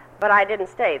 But I didn't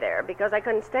stay there because I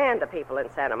couldn't stand the people in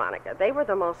Santa Monica. They were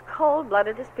the most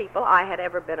cold-bloodedest people I had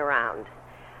ever been around.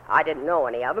 I didn't know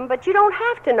any of them, but you don't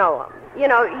have to know them. You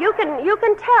know, you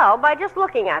can tell by just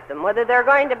looking at them whether they're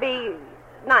going to be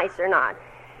nice or not.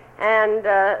 And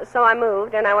so I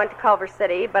moved, and I went to Culver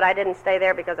City, but I didn't stay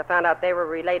there because I found out they were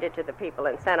related to the people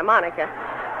in Santa Monica.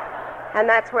 And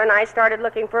that's when I started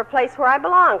looking for a place where I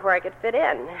belonged, where I could fit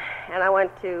in. And I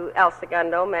went to El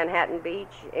Segundo, Manhattan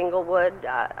Beach, Inglewood.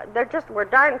 There just were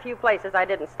darn few places I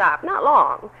didn't stop. Not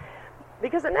long,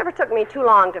 because it never took me too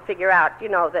long to figure out, you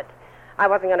know, that I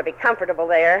wasn't going to be comfortable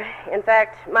there. In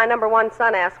fact, my number one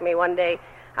son asked me one day,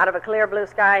 out of a clear blue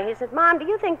sky, he said, "Mom, do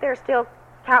you think they're still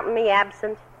counting me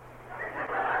absent?"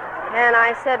 And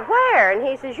I said, "Where?" And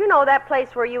he says, "You know that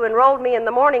place where you enrolled me in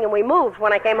the morning and we moved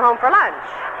when I came home for lunch."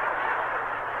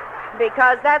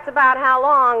 Because that's about how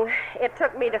long it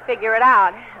took me to figure it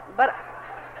out. But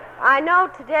I know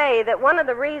today that one of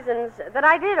the reasons that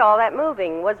I did all that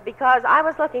moving was because I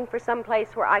was looking for some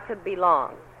place where I could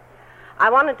belong. I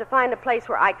wanted to find a place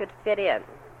where I could fit in,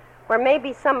 where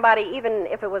maybe somebody, even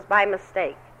if it was by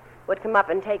mistake, would come up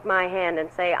and take my hand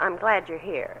and say, "I'm glad you're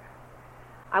here."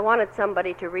 I wanted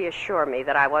somebody to reassure me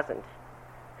that I wasn't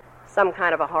some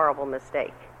kind of a horrible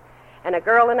mistake. And a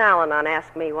girl in Al-Anon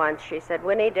asked me once, she said,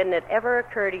 "Winnie, didn't it ever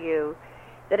occur to you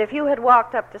that if you had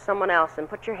walked up to someone else and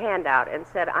put your hand out and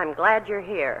said, 'I'm glad you're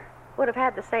here,' would have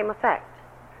had the same effect?"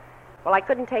 Well, I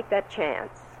couldn't take that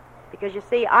chance, because you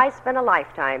see, I spent a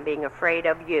lifetime being afraid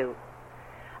of you.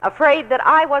 Afraid that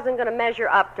I wasn't going to measure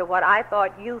up to what I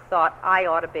thought you thought I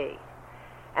ought to be.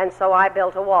 And so I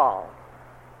built a wall.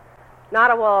 Not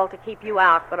a wall to keep you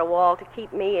out, but a wall to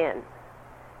keep me in.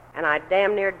 And I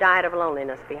damn near died of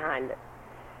loneliness behind it.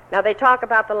 Now, they talk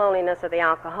about the loneliness of the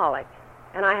alcoholic.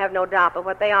 And I have no doubt but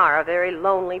what they are very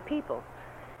lonely people.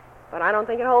 But I don't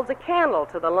think it holds a candle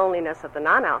to the loneliness of the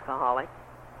non-alcoholic.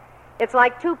 It's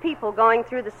like two people going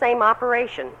through the same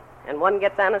operation, and one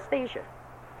gets anesthesia.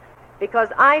 Because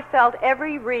I felt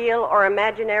every real or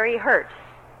imaginary hurt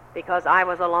because I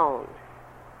was alone.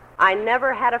 I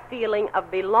never had a feeling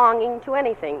of belonging to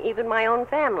anything, even my own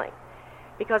family,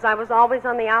 because I was always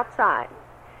on the outside.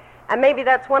 And maybe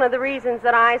that's one of the reasons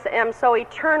that I am so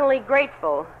eternally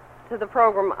grateful to the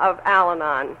program of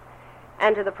Al-Anon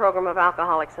and to the program of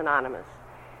Alcoholics Anonymous,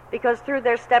 because through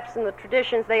their steps and the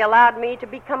traditions, they allowed me to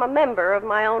become a member of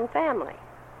my own family.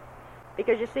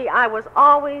 Because, you see, I was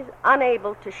always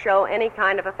unable to show any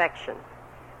kind of affection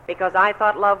because I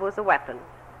thought love was a weapon.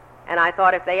 And I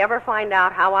thought if they ever find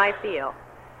out how I feel,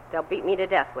 they'll beat me to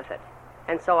death with it.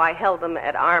 And so I held them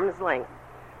at arm's length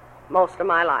most of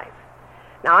my life.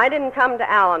 Now, I didn't come to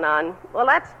Al-Anon. Well,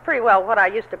 that's pretty well what I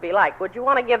used to be like. Would you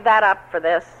want to give that up for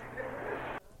this?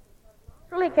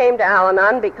 I really came to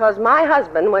Al-Anon because my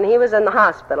husband, when he was in the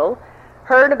hospital,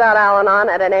 heard about Al-Anon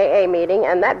at an AA meeting,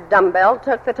 and that dumbbell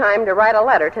took the time to write a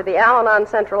letter to the Al-Anon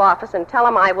central office and tell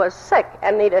him I was sick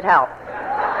and needed help.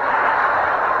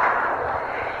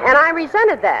 And I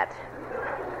resented that.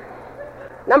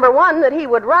 Number one, that he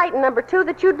would write, and number two,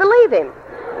 that you'd believe him,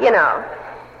 you know.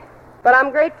 But I'm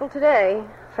grateful today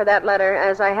for that letter,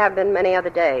 as I have been many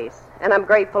other days. And I'm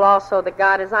grateful also that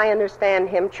God, as I understand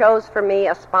him, chose for me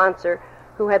a sponsor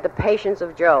who had the patience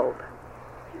of Job.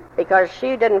 Because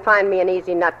she didn't find me an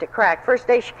easy nut to crack. First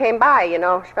day she came by, you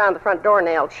know, she found the front door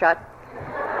nailed shut.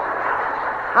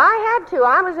 I had to.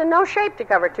 I was in no shape to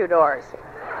cover two doors.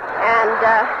 And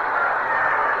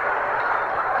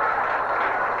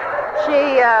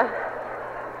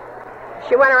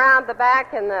she went around the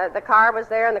back, and the car was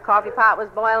there, and the coffee pot was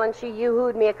boiling. She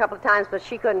yoo-hooed me a couple of times, but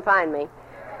she couldn't find me.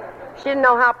 She didn't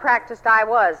know how practiced I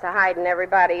was to hiding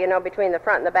everybody, you know, between the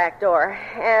front and the back door.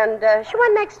 And she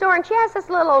went next door, and she asked this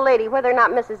little old lady whether or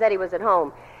not Mrs. Eddy was at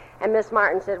home. And Miss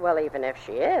Martin said, well, even if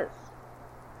she is.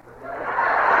 And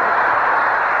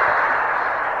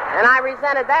I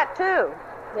resented that, too,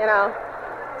 you know,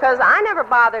 because I never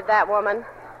bothered that woman.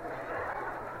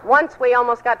 Once we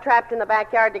almost got trapped in the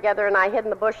backyard together, and I hid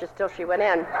in the bushes till she went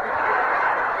in.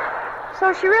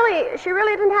 So she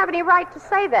really didn't have any right to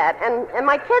say that. And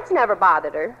my kids never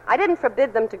bothered her. I didn't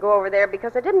forbid them to go over there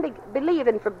because I didn't believe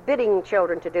in forbidding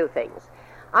children to do things.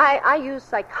 I used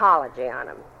psychology on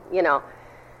them, you know.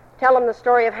 Tell them the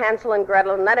story of Hansel and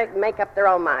Gretel and let it make up their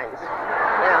own minds. You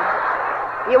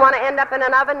know, you want to end up in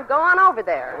an oven, go on over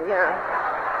there, you know.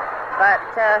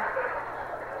 But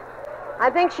I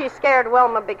think she scared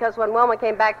Wilma because when Wilma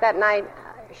came back that night,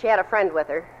 she had a friend with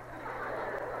her.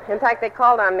 In fact, they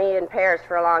called on me in pairs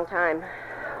for a long time.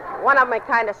 One of them would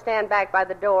kind of stand back by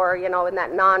the door, you know, in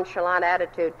that nonchalant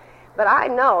attitude. But I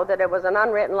know that it was an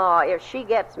unwritten law. If she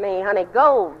gets me, honey,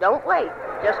 go. Don't wait.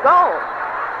 Just go.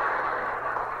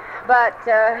 But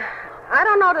I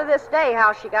don't know to this day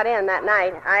how she got in that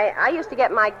night. I used to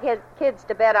get my kids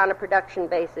to bed on a production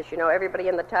basis, you know, everybody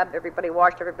in the tub, everybody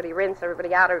washed, everybody rinsed,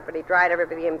 everybody out, everybody dried,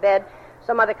 everybody in bed,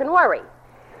 so Mother can worry.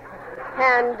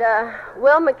 And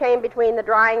Wilma came between the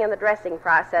drying and the dressing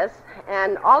process,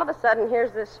 and all of a sudden,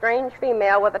 here's this strange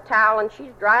female with a towel, and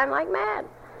she's drying like mad.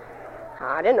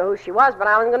 I didn't know who she was, but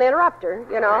I wasn't going to interrupt her,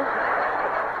 you know,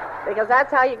 because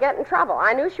that's how you get in trouble.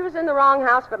 I knew she was in the wrong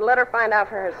house, but let her find out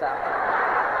for herself.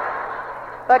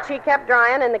 But she kept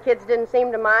drying, and the kids didn't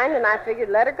seem to mind, and I figured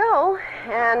let her go.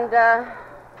 And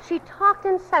she talked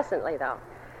incessantly, though.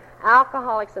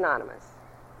 Alcoholics Anonymous,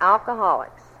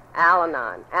 Alcoholics,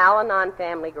 Al-Anon, Al-Anon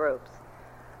family groups.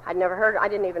 I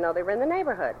didn't even know they were in the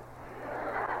neighborhood.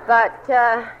 But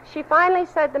she finally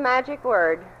said the magic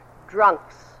word,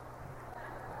 drunks.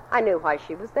 I knew why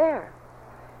she was there.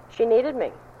 She needed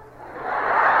me.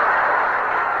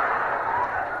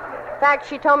 In fact,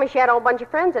 she told me she had a whole bunch of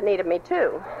friends that needed me,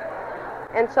 too.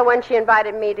 And so when she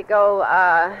invited me to go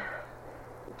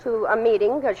to a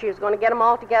meeting, because she was going to get them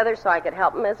all together so I could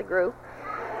help them as a group,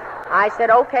 I said,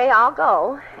 okay, I'll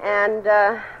go. And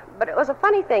but it was a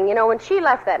funny thing, you know, when she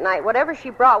left that night, whatever she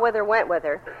brought with her went with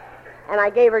her. And I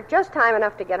gave her just time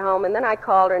enough to get home, and then I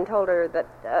called her and told her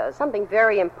that something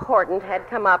very important had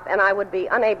come up, and I would be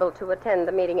unable to attend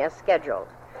the meeting as scheduled.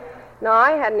 No,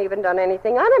 I hadn't even done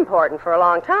anything unimportant for a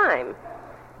long time.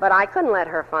 But I couldn't let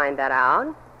her find that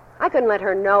out. I couldn't let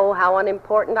her know how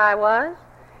unimportant I was,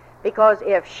 because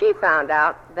if she found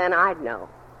out, then I'd know.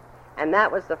 And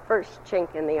that was the first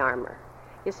chink in the armor.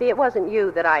 You see, it wasn't you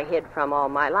that I hid from all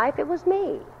my life. It was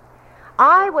me.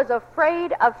 I was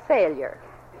afraid of failure.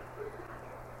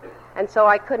 And so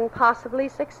I couldn't possibly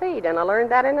succeed, and I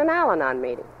learned that in an Al-Anon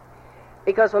meeting.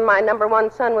 Because when my number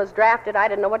one son was drafted, I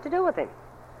didn't know what to do with him.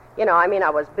 I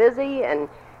was busy, and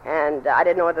I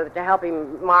didn't know whether to help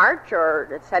him march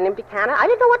or send him to Canada. I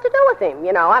didn't know what to do with him,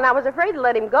 and I was afraid to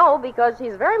let him go because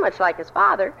he's very much like his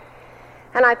father.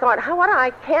 And I thought,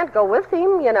 I can't go with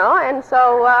him, and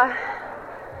so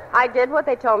I did what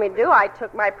they told me to do. I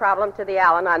took my problem to the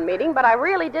Al-Anon meeting, but I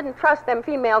really didn't trust them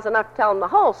females enough to tell them the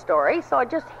whole story, so I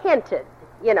just hinted,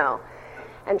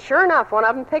 And sure enough, one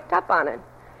of them picked up on it.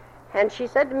 And she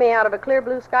said to me out of a clear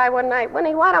blue sky one night,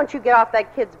 Winnie, why don't you get off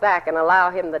that kid's back and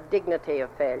allow him the dignity of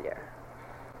failure?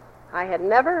 I had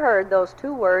never heard those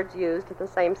two words used in the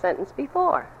same sentence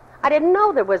before. I didn't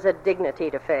know there was a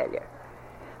dignity to failure.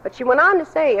 But she went on to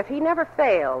say, if he never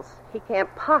fails, he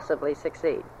can't possibly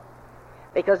succeed.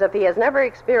 Because if he has never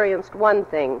experienced one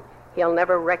thing, he'll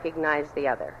never recognize the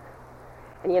other.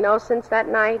 And since that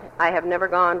night, I have never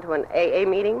gone to an AA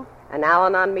meeting, an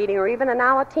Al-Anon meeting, or even an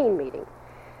Alateen meeting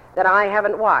that I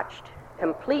haven't watched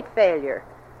complete failure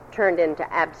turned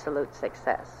into absolute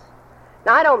success.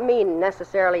 Now, I don't mean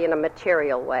necessarily in a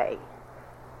material way,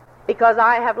 because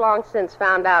I have long since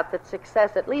found out that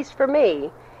success, at least for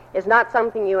me, is not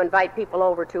something you invite people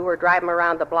over to or drive them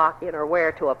around the block in or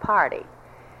wear to a party.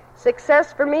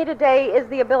 Success for me today is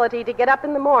the ability to get up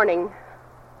in the morning,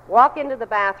 walk into the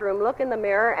bathroom, look in the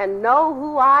mirror, and know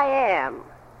who I am,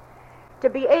 to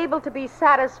be able to be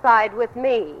satisfied with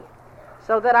me,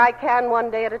 so that I can,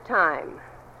 one day at a time,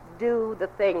 do the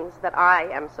things that I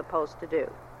am supposed to do.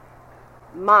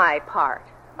 My part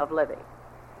of living.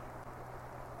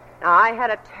 Now, I had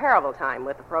a terrible time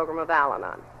with the program of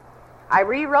Al-Anon. I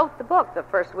rewrote the book the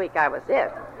first week I was in.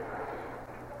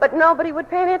 But nobody would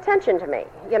pay any attention to me,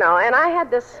 and I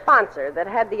had this sponsor that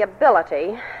had the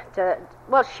ability to,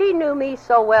 she knew me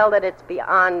so well that it's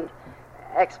beyond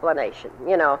explanation,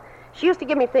 She used to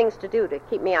give me things to do to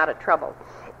keep me out of trouble.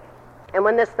 And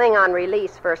when this thing on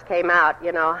release first came out,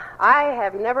 I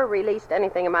have never released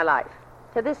anything in my life.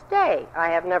 To this day, I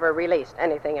have never released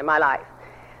anything in my life.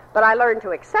 But I learned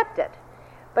to accept it.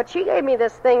 But she gave me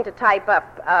this thing to type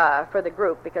up for the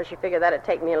group because she figured that it'd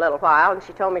take me a little while, and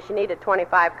she told me she needed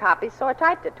 25 copies, so I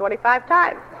typed it 25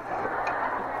 times.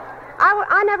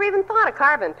 I never even thought of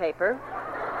carbon paper,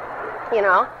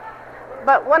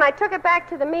 But when I took it back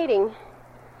to the meeting,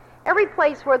 every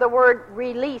place where the word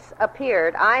release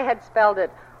appeared, I had spelled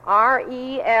it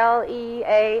R-E-L-E-A-S-H.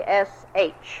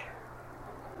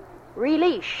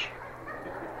 Release.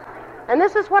 And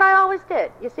this is what I always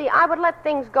did. You see, I would let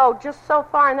things go just so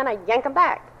far, and then I'd yank them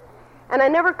back. And I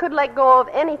never could let go of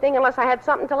anything unless I had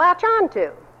something to latch on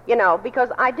to, because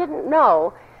I didn't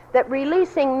know that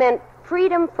releasing meant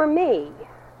freedom for me,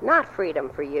 not freedom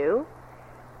for you.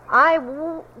 I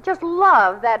just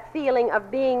love that feeling of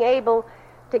being able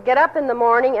to get up in the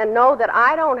morning and know that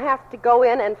I don't have to go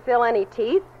in and fill any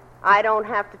teeth. I don't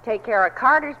have to take care of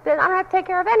Carter's business. I don't have to take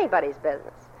care of anybody's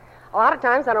business. A lot of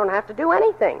times I don't have to do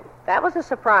anything. That was a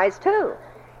surprise, too.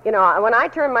 When I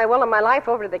turned my will and my life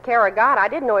over to the care of God, I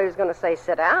didn't know he was going to say,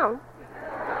 sit down.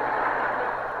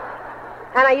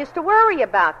 And I used to worry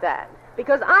about that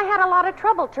because I had a lot of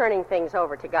trouble turning things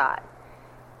over to God.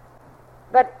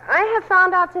 But I have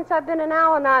found out since I've been in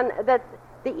Al-Anon that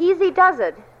the easy does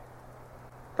it,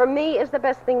 for me, is the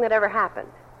best thing that ever happened.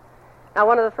 Now,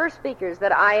 one of the first speakers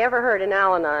that I ever heard in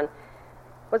Al-Anon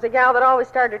was a gal that always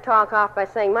started to talk off by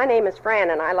saying, my name is Fran,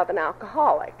 and I love an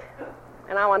alcoholic.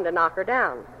 And I wanted to knock her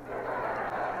down.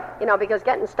 Because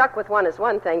getting stuck with one is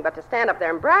one thing, but to stand up there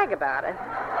and brag about it,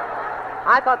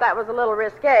 I thought that was a little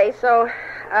risque. So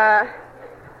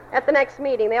at the next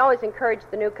meeting, they always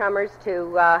encouraged the newcomers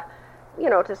to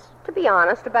be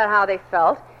honest about how they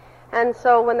felt. And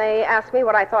so when they asked me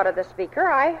what I thought of the speaker,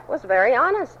 I was very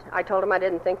honest. I told them I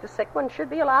didn't think the sick one should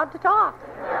be allowed to talk.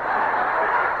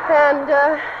 And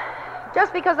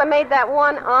just because I made that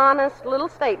one honest little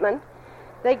statement,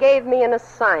 they gave me an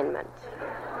assignment.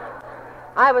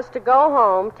 I was to go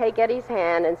home, take Eddie's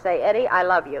hand, and say, Eddie, I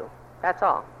love you. That's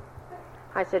all.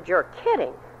 I said, you're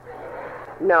kidding.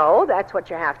 No, that's what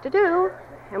you have to do.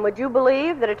 And would you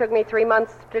believe that it took me 3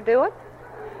 months to do it?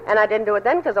 And I didn't do it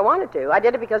then because I wanted to. I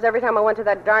did it because every time I went to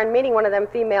that darn meeting, one of them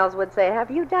females would say,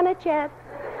 have you done it yet?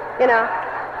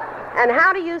 And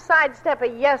how do you sidestep a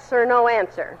yes or no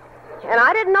answer? And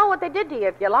I didn't know what they did to you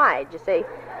if you lied, you see.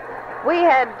 We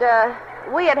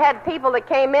had people that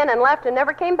came in and left and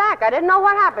never came back. I didn't know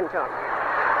what happened to them.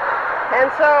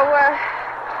 And so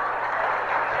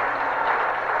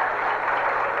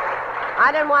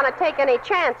I didn't want to take any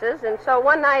chances. And so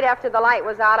one night after the light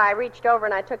was out, I reached over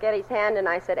and I took Eddie's hand and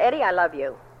I said, Eddie, I love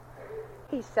you.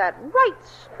 He sat right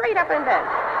straight up in bed.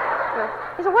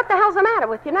 He said, what the hell's the matter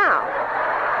with you now?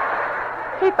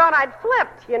 He thought I'd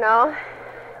flipped, you know.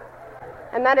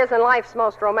 And that isn't life's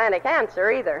most romantic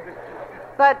answer either.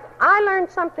 But I learned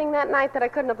something that night that I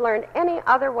couldn't have learned any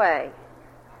other way.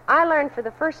 I learned for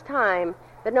the first time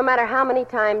that no matter how many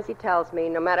times he tells me,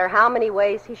 no matter how many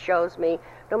ways he shows me,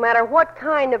 no matter what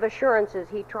kind of assurances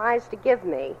he tries to give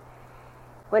me,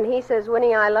 when he says,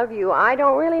 Winnie, I love you, I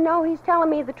don't really know he's telling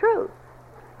me the truth.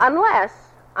 Unless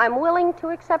I'm willing to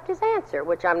accept his answer,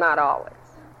 which I'm not always.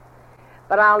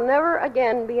 But I'll never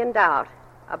again be in doubt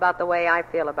about the way I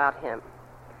feel about him.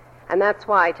 And that's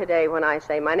why today when I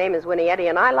say, my name is Winnie Eddy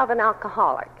and I love an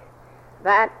alcoholic,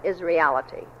 that is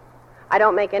reality. I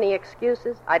don't make any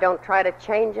excuses. I don't try to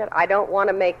change it. I don't want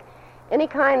to make any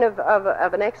kind of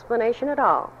an explanation at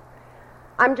all.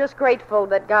 I'm just grateful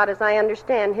that God, as I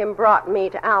understand him, brought me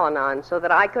to Al-Anon so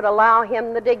that I could allow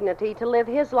him the dignity to live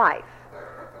his life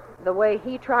the way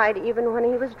he tried, even when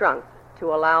he was drunk,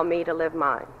 to allow me to live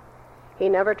mine. He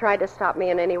never tried to stop me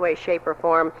in any way, shape, or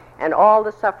form, and all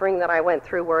the suffering that I went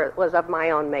through was of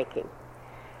my own making.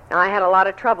 Now, I had a lot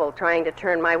of trouble trying to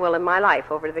turn my will and my life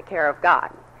over to the care of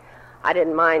God. I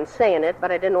didn't mind saying it,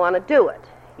 but I didn't want to do it,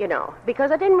 you know, because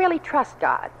I didn't really trust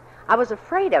God. I was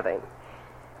afraid of him.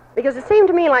 Because it seemed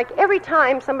to me like every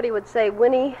time somebody would say,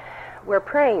 Winnie, we're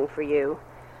praying for you,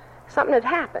 something had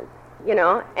happened, you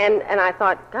know, and I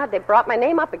thought, God, they brought my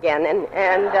name up again,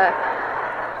 and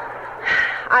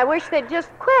I wish they'd just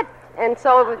quit. And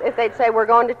so if they'd say, we're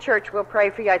going to church, we'll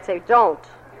pray for you, I'd say, don't,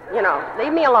 you know,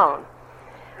 leave me alone.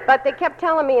 But they kept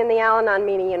telling me in the Al-Anon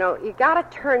meeting, you know, you got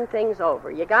to turn things over.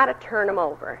 You got to turn them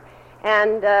over.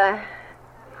 And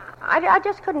I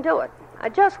just couldn't do it. I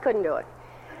just couldn't do it.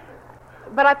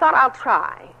 But I thought I'll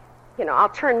try. You know, I'll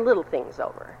turn little things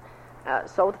over.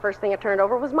 So the first thing I turned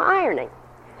over was my ironing.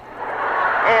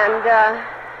 And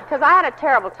because I had a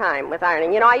terrible time with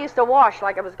ironing. You know, I used to wash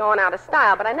like I was going out of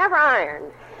style, but I never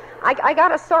ironed. I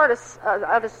got a sort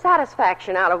of a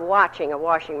satisfaction out of watching a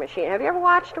washing machine. Have you ever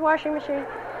watched a washing machine?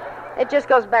 It just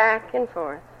goes back and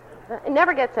forth. It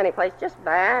never gets anyplace, just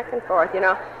back and forth, you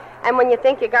know. And when you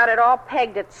think you got it all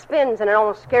pegged, it spins and it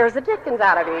almost scares the dickens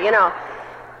out of you, you know.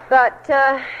 But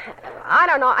I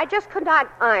don't know. I just could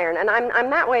not iron, and I'm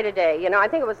that way today. You know, I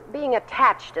think it was being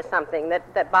attached to something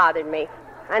that bothered me.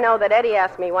 I know that Eddie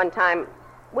asked me one time,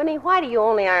 Winnie, why do you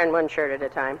only iron one shirt at a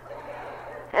time?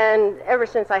 And ever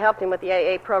since I helped him with the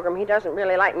AA program, he doesn't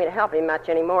really like me to help him much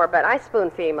anymore, but I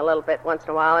spoon-feed him a little bit once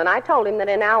in a while, and I told him that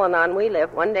in Al-Anon we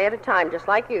live one day at a time, just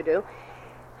like you do,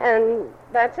 and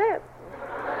that's it.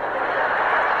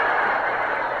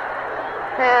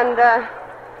 And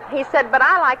he said, but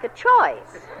I like a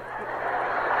choice.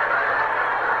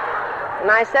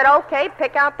 And I said, okay,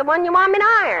 pick out the one you want me to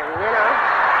iron, you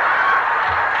know.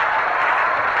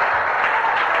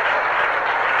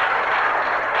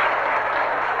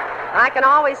 I can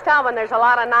always tell when there's a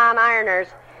lot of non-ironers.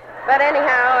 But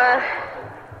anyhow,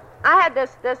 I had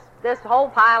this whole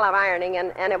pile of ironing,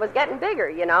 and it was getting bigger,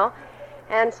 you know.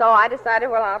 And so I decided,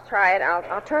 well, I'll try it.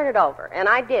 I'll turn it over. And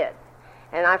I did.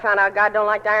 And I found out God don't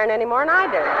like to iron anymore, and I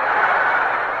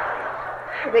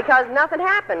do. Because nothing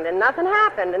happened, and nothing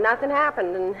happened, and nothing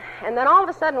happened. And then all of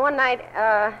a sudden one night,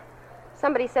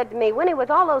 somebody said to me, Winnie,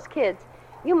 with all those kids,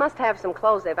 you must have some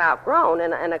clothes they've outgrown.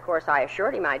 And of course, I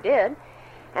assured him I did.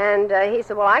 And he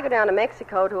said, well, I go down to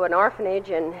Mexico to an orphanage,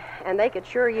 and they could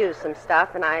sure use some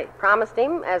stuff. And I promised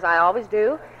him, as I always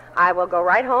do, I will go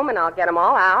right home and I'll get them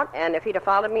all out. And if he'd have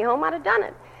followed me home, I'd have done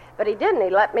it. But he didn't. He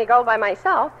let me go by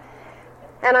myself.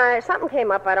 And something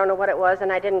came up, I don't know what it was,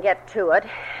 and I didn't get to it.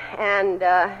 And,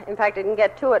 in fact, I didn't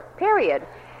get to it, period.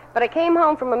 But I came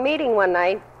home from a meeting one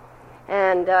night,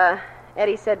 and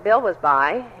Eddie said Bill was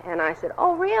by. And I said,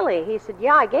 oh, really? He said,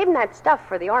 yeah, I gave him that stuff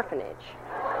for the orphanage.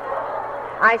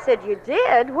 I said, you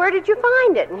did? Where did you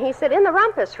find it? And he said, in the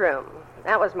rumpus room.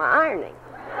 That was my ironing.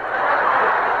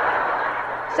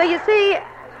 So you see,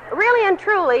 really and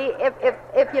truly,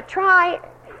 if you try,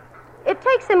 it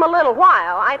takes him a little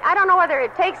while. I don't know whether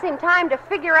it takes him time to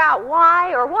figure out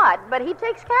why or what, but he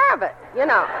takes care of it, you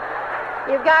know.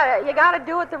 You got to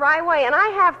do it the right way. And I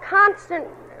have constant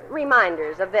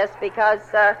reminders of this because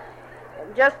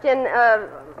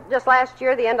just last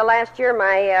year, the end of last year,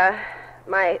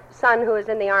 my son, who is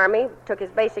in the Army, took his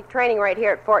basic training right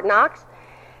here at Fort Knox,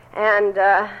 and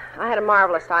I had a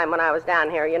marvelous time when I was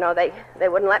down here. You know, they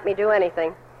wouldn't let me do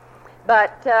anything.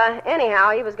 But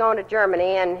anyhow, he was going to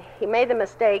Germany, and he made the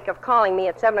mistake of calling me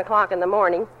at 7 o'clock in the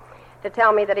morning to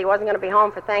tell me that he wasn't going to be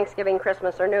home for Thanksgiving,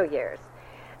 Christmas, or New Year's.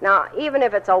 Now, even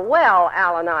if it's a well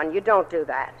Al-Anon, you don't do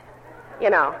that. You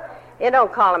know, you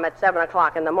don't call him at 7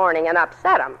 o'clock in the morning and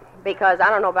upset him. Because I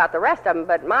don't know about the rest of them,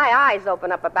 but my eyes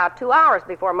open up about 2 hours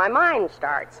before my mind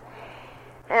starts.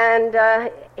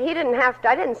 And he didn't have to,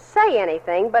 I didn't say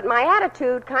anything, but my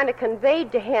attitude kind of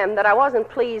conveyed to him that I wasn't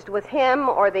pleased with him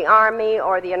or the Army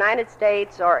or the United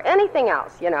States or anything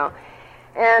else, you know.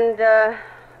 And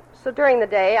so during the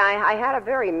day, I had a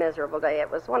very miserable day.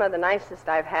 It was one of the nicest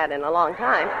I've had in a long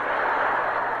time.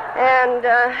 And,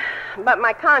 but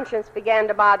my conscience began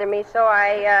to bother me, so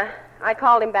I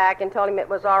called him back and told him it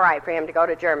was all right for him to go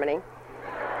to Germany.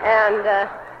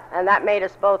 And that made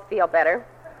us both feel better.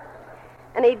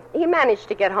 And he managed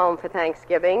to get home for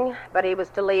Thanksgiving, but he was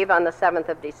to leave on the 7th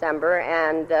of December,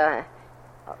 and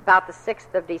about the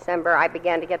 6th of December, I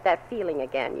began to get that feeling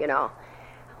again, you know.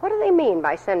 What do they mean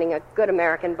by sending a good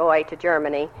American boy to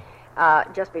Germany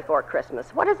just before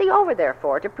Christmas? What is he over there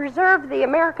for? To preserve the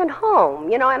American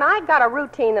home, you know, and I got a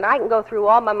routine that I can go through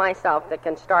all by myself that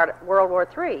can start World War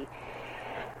III.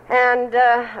 And,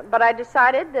 but I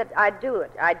decided that I'd do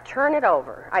it. I'd turn it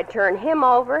over. I'd turn him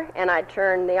over, and I'd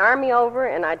turn the Army over,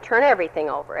 and I'd turn everything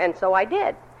over. And so I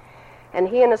did. And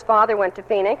he and his father went to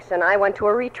Phoenix, and I went to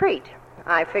a retreat.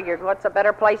 I figured, what's a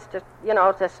better place to, you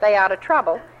know, to stay out of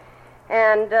trouble?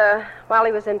 And while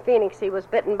he was in Phoenix, he was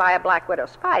bitten by a black widow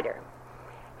spider.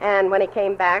 And when he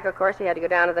came back, of course, he had to go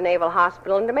down to the Naval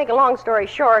Hospital. And to make a long story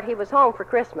short, he was home for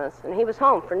Christmas, and he was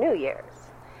home for New Year's.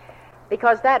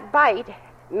 Because that bite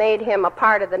made him a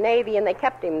part of the Navy, and they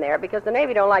kept him there because the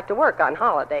Navy don't like to work on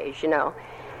holidays, you know.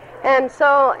 And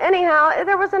so, anyhow,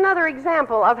 there was another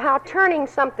example of how turning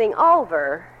something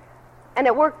over, and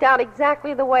it worked out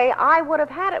exactly the way I would have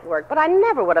had it work, but I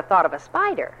never would have thought of a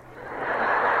spider,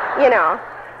 you know,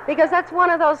 because that's one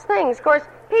of those things. Of course,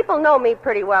 people know me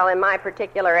pretty well in my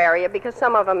particular area because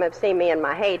some of them have seen me in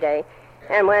my heyday.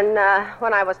 And when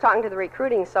I was talking to the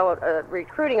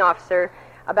recruiting officer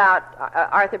about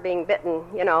Arthur being bitten,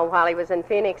 you know, while he was in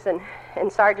Phoenix,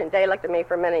 and Sergeant Day looked at me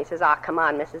for a minute. He says, come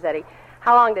on, Mrs. Eddy,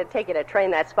 how long did it take you to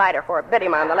train that spider before it bit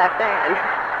him on the left hand?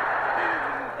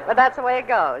 But that's the way it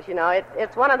goes, you know.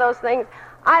 It's one of those things.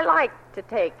 I like to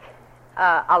take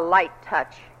a light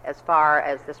touch as far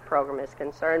as this program is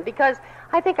concerned because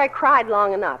I think I cried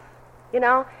long enough, you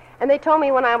know. And they told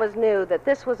me when I was new that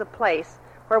this was a place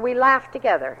where we laughed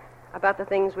together about the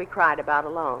things we cried about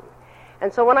alone.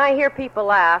 And so when I hear people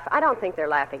laugh, I don't think they're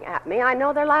laughing at me. I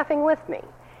know they're laughing with me.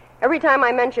 Every time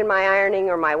I mention my ironing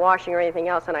or my washing or anything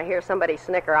else and I hear somebody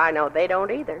snicker, I know they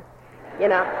don't either, you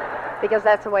know, because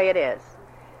that's the way it is.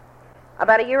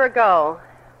 About a year ago,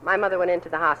 my mother went into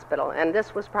the hospital, and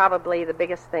this was probably the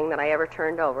biggest thing that I ever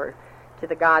turned over to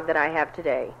the God that I have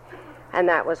today, and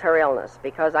that was her illness,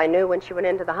 because I knew when she went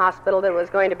into the hospital that it was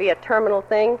going to be a terminal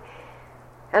thing.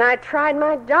 And I tried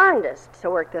my darndest to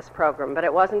work this program, but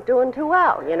it wasn't doing too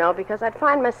well, you know, because I'd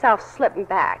find myself slipping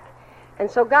back.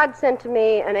 And so God sent to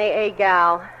me an AA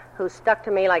gal who stuck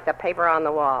to me like the paper on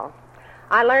the wall.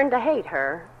 I learned to hate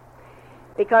her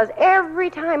because every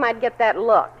time I'd get that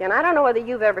look, and I don't know whether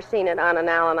you've ever seen it on an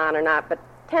Al-Anon or not, but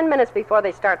 10 minutes before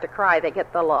they start to cry, they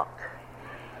get the look.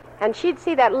 And she'd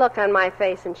see that look on my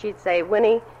face, and she'd say,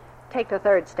 Winnie, take the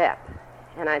third step.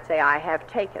 And I'd say, I have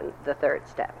taken the third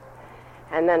step.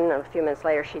 And then a few minutes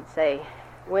later, she'd say,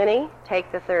 Winnie,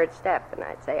 take the third step. And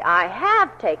I'd say, I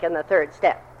have taken the third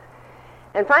step.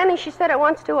 And finally, she said it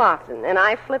once too often. And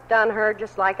I flipped on her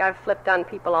just like I've flipped on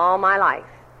people all my life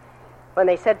when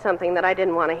they said something that I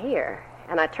didn't want to hear.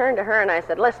 And I turned to her and I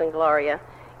said, listen, Gloria,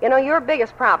 you know, your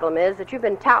biggest problem is that you've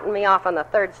been touting me off on the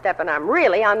third step and I'm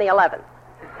really on the 11th.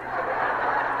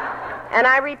 And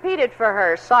I repeated for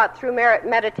her, sought through prayer and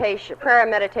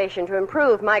meditation to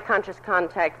improve my conscious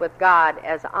contact with God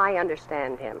as I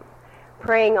understand Him,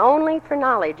 praying only for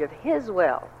knowledge of His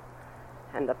will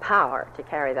and the power to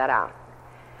carry that out.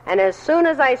 And as soon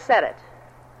as I said it,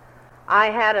 I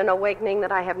had an awakening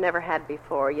that I have never had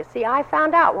before. You see, I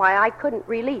found out why I couldn't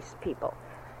release people.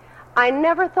 I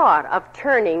never thought of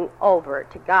turning over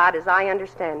to God as I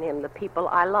understand Him the people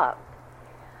I loved.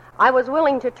 I was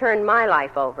willing to turn my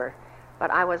life over, but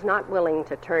I was not willing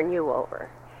to turn you over.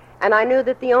 And I knew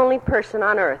that the only person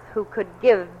on earth who could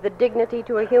give the dignity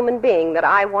to a human being that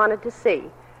I wanted to see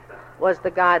was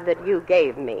the God that you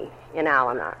gave me in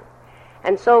Al-Anon.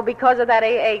 And so because of that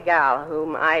AA gal,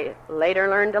 whom I later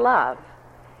learned to love,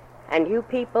 and you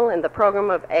people in the program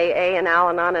of AA and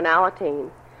Al-Anon and Alateen,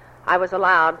 I was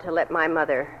allowed to let my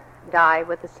mother die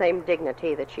with the same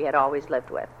dignity that she had always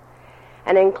lived with.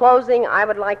 And in closing, I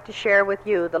would like to share with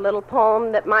you the little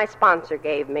poem that my sponsor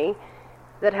gave me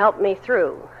that helped me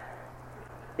through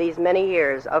these many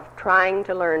years of trying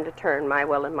to learn to turn my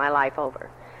will and my life over.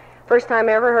 First time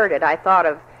I ever heard it, I thought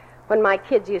of when my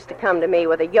kids used to come to me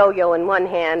with a yo-yo in one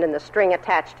hand and the string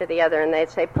attached to the other, and they'd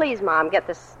say, please, Mom, get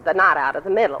the knot out of the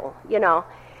middle, you know.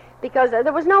 because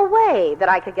there was no way that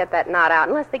I could get that knot out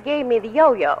unless they gave me the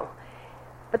yo-yo.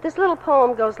 But this little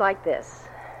poem goes like this.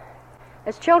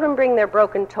 As children bring their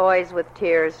broken toys with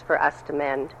tears for us to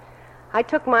mend, I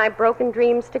took my broken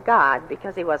dreams to God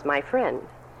because he was my friend.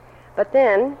 But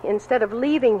then, instead of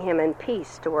leaving him in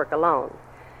peace to work alone,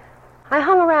 I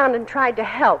hung around and tried to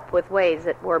help with ways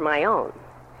that were my own.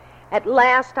 At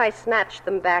last I snatched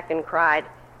them back and cried,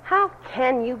 "How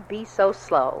can you be so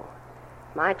slow?"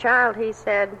 "My child," he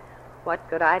said, "what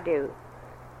could I do?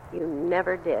 You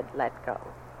never did let go."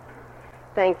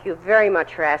 Thank you very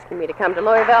much for asking me to come to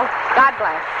Louisville. God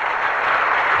bless.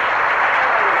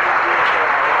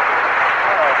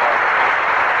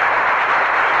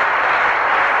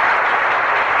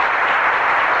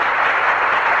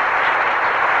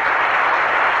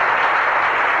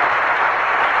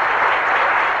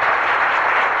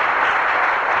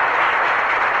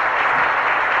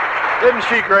 Isn't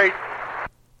she great?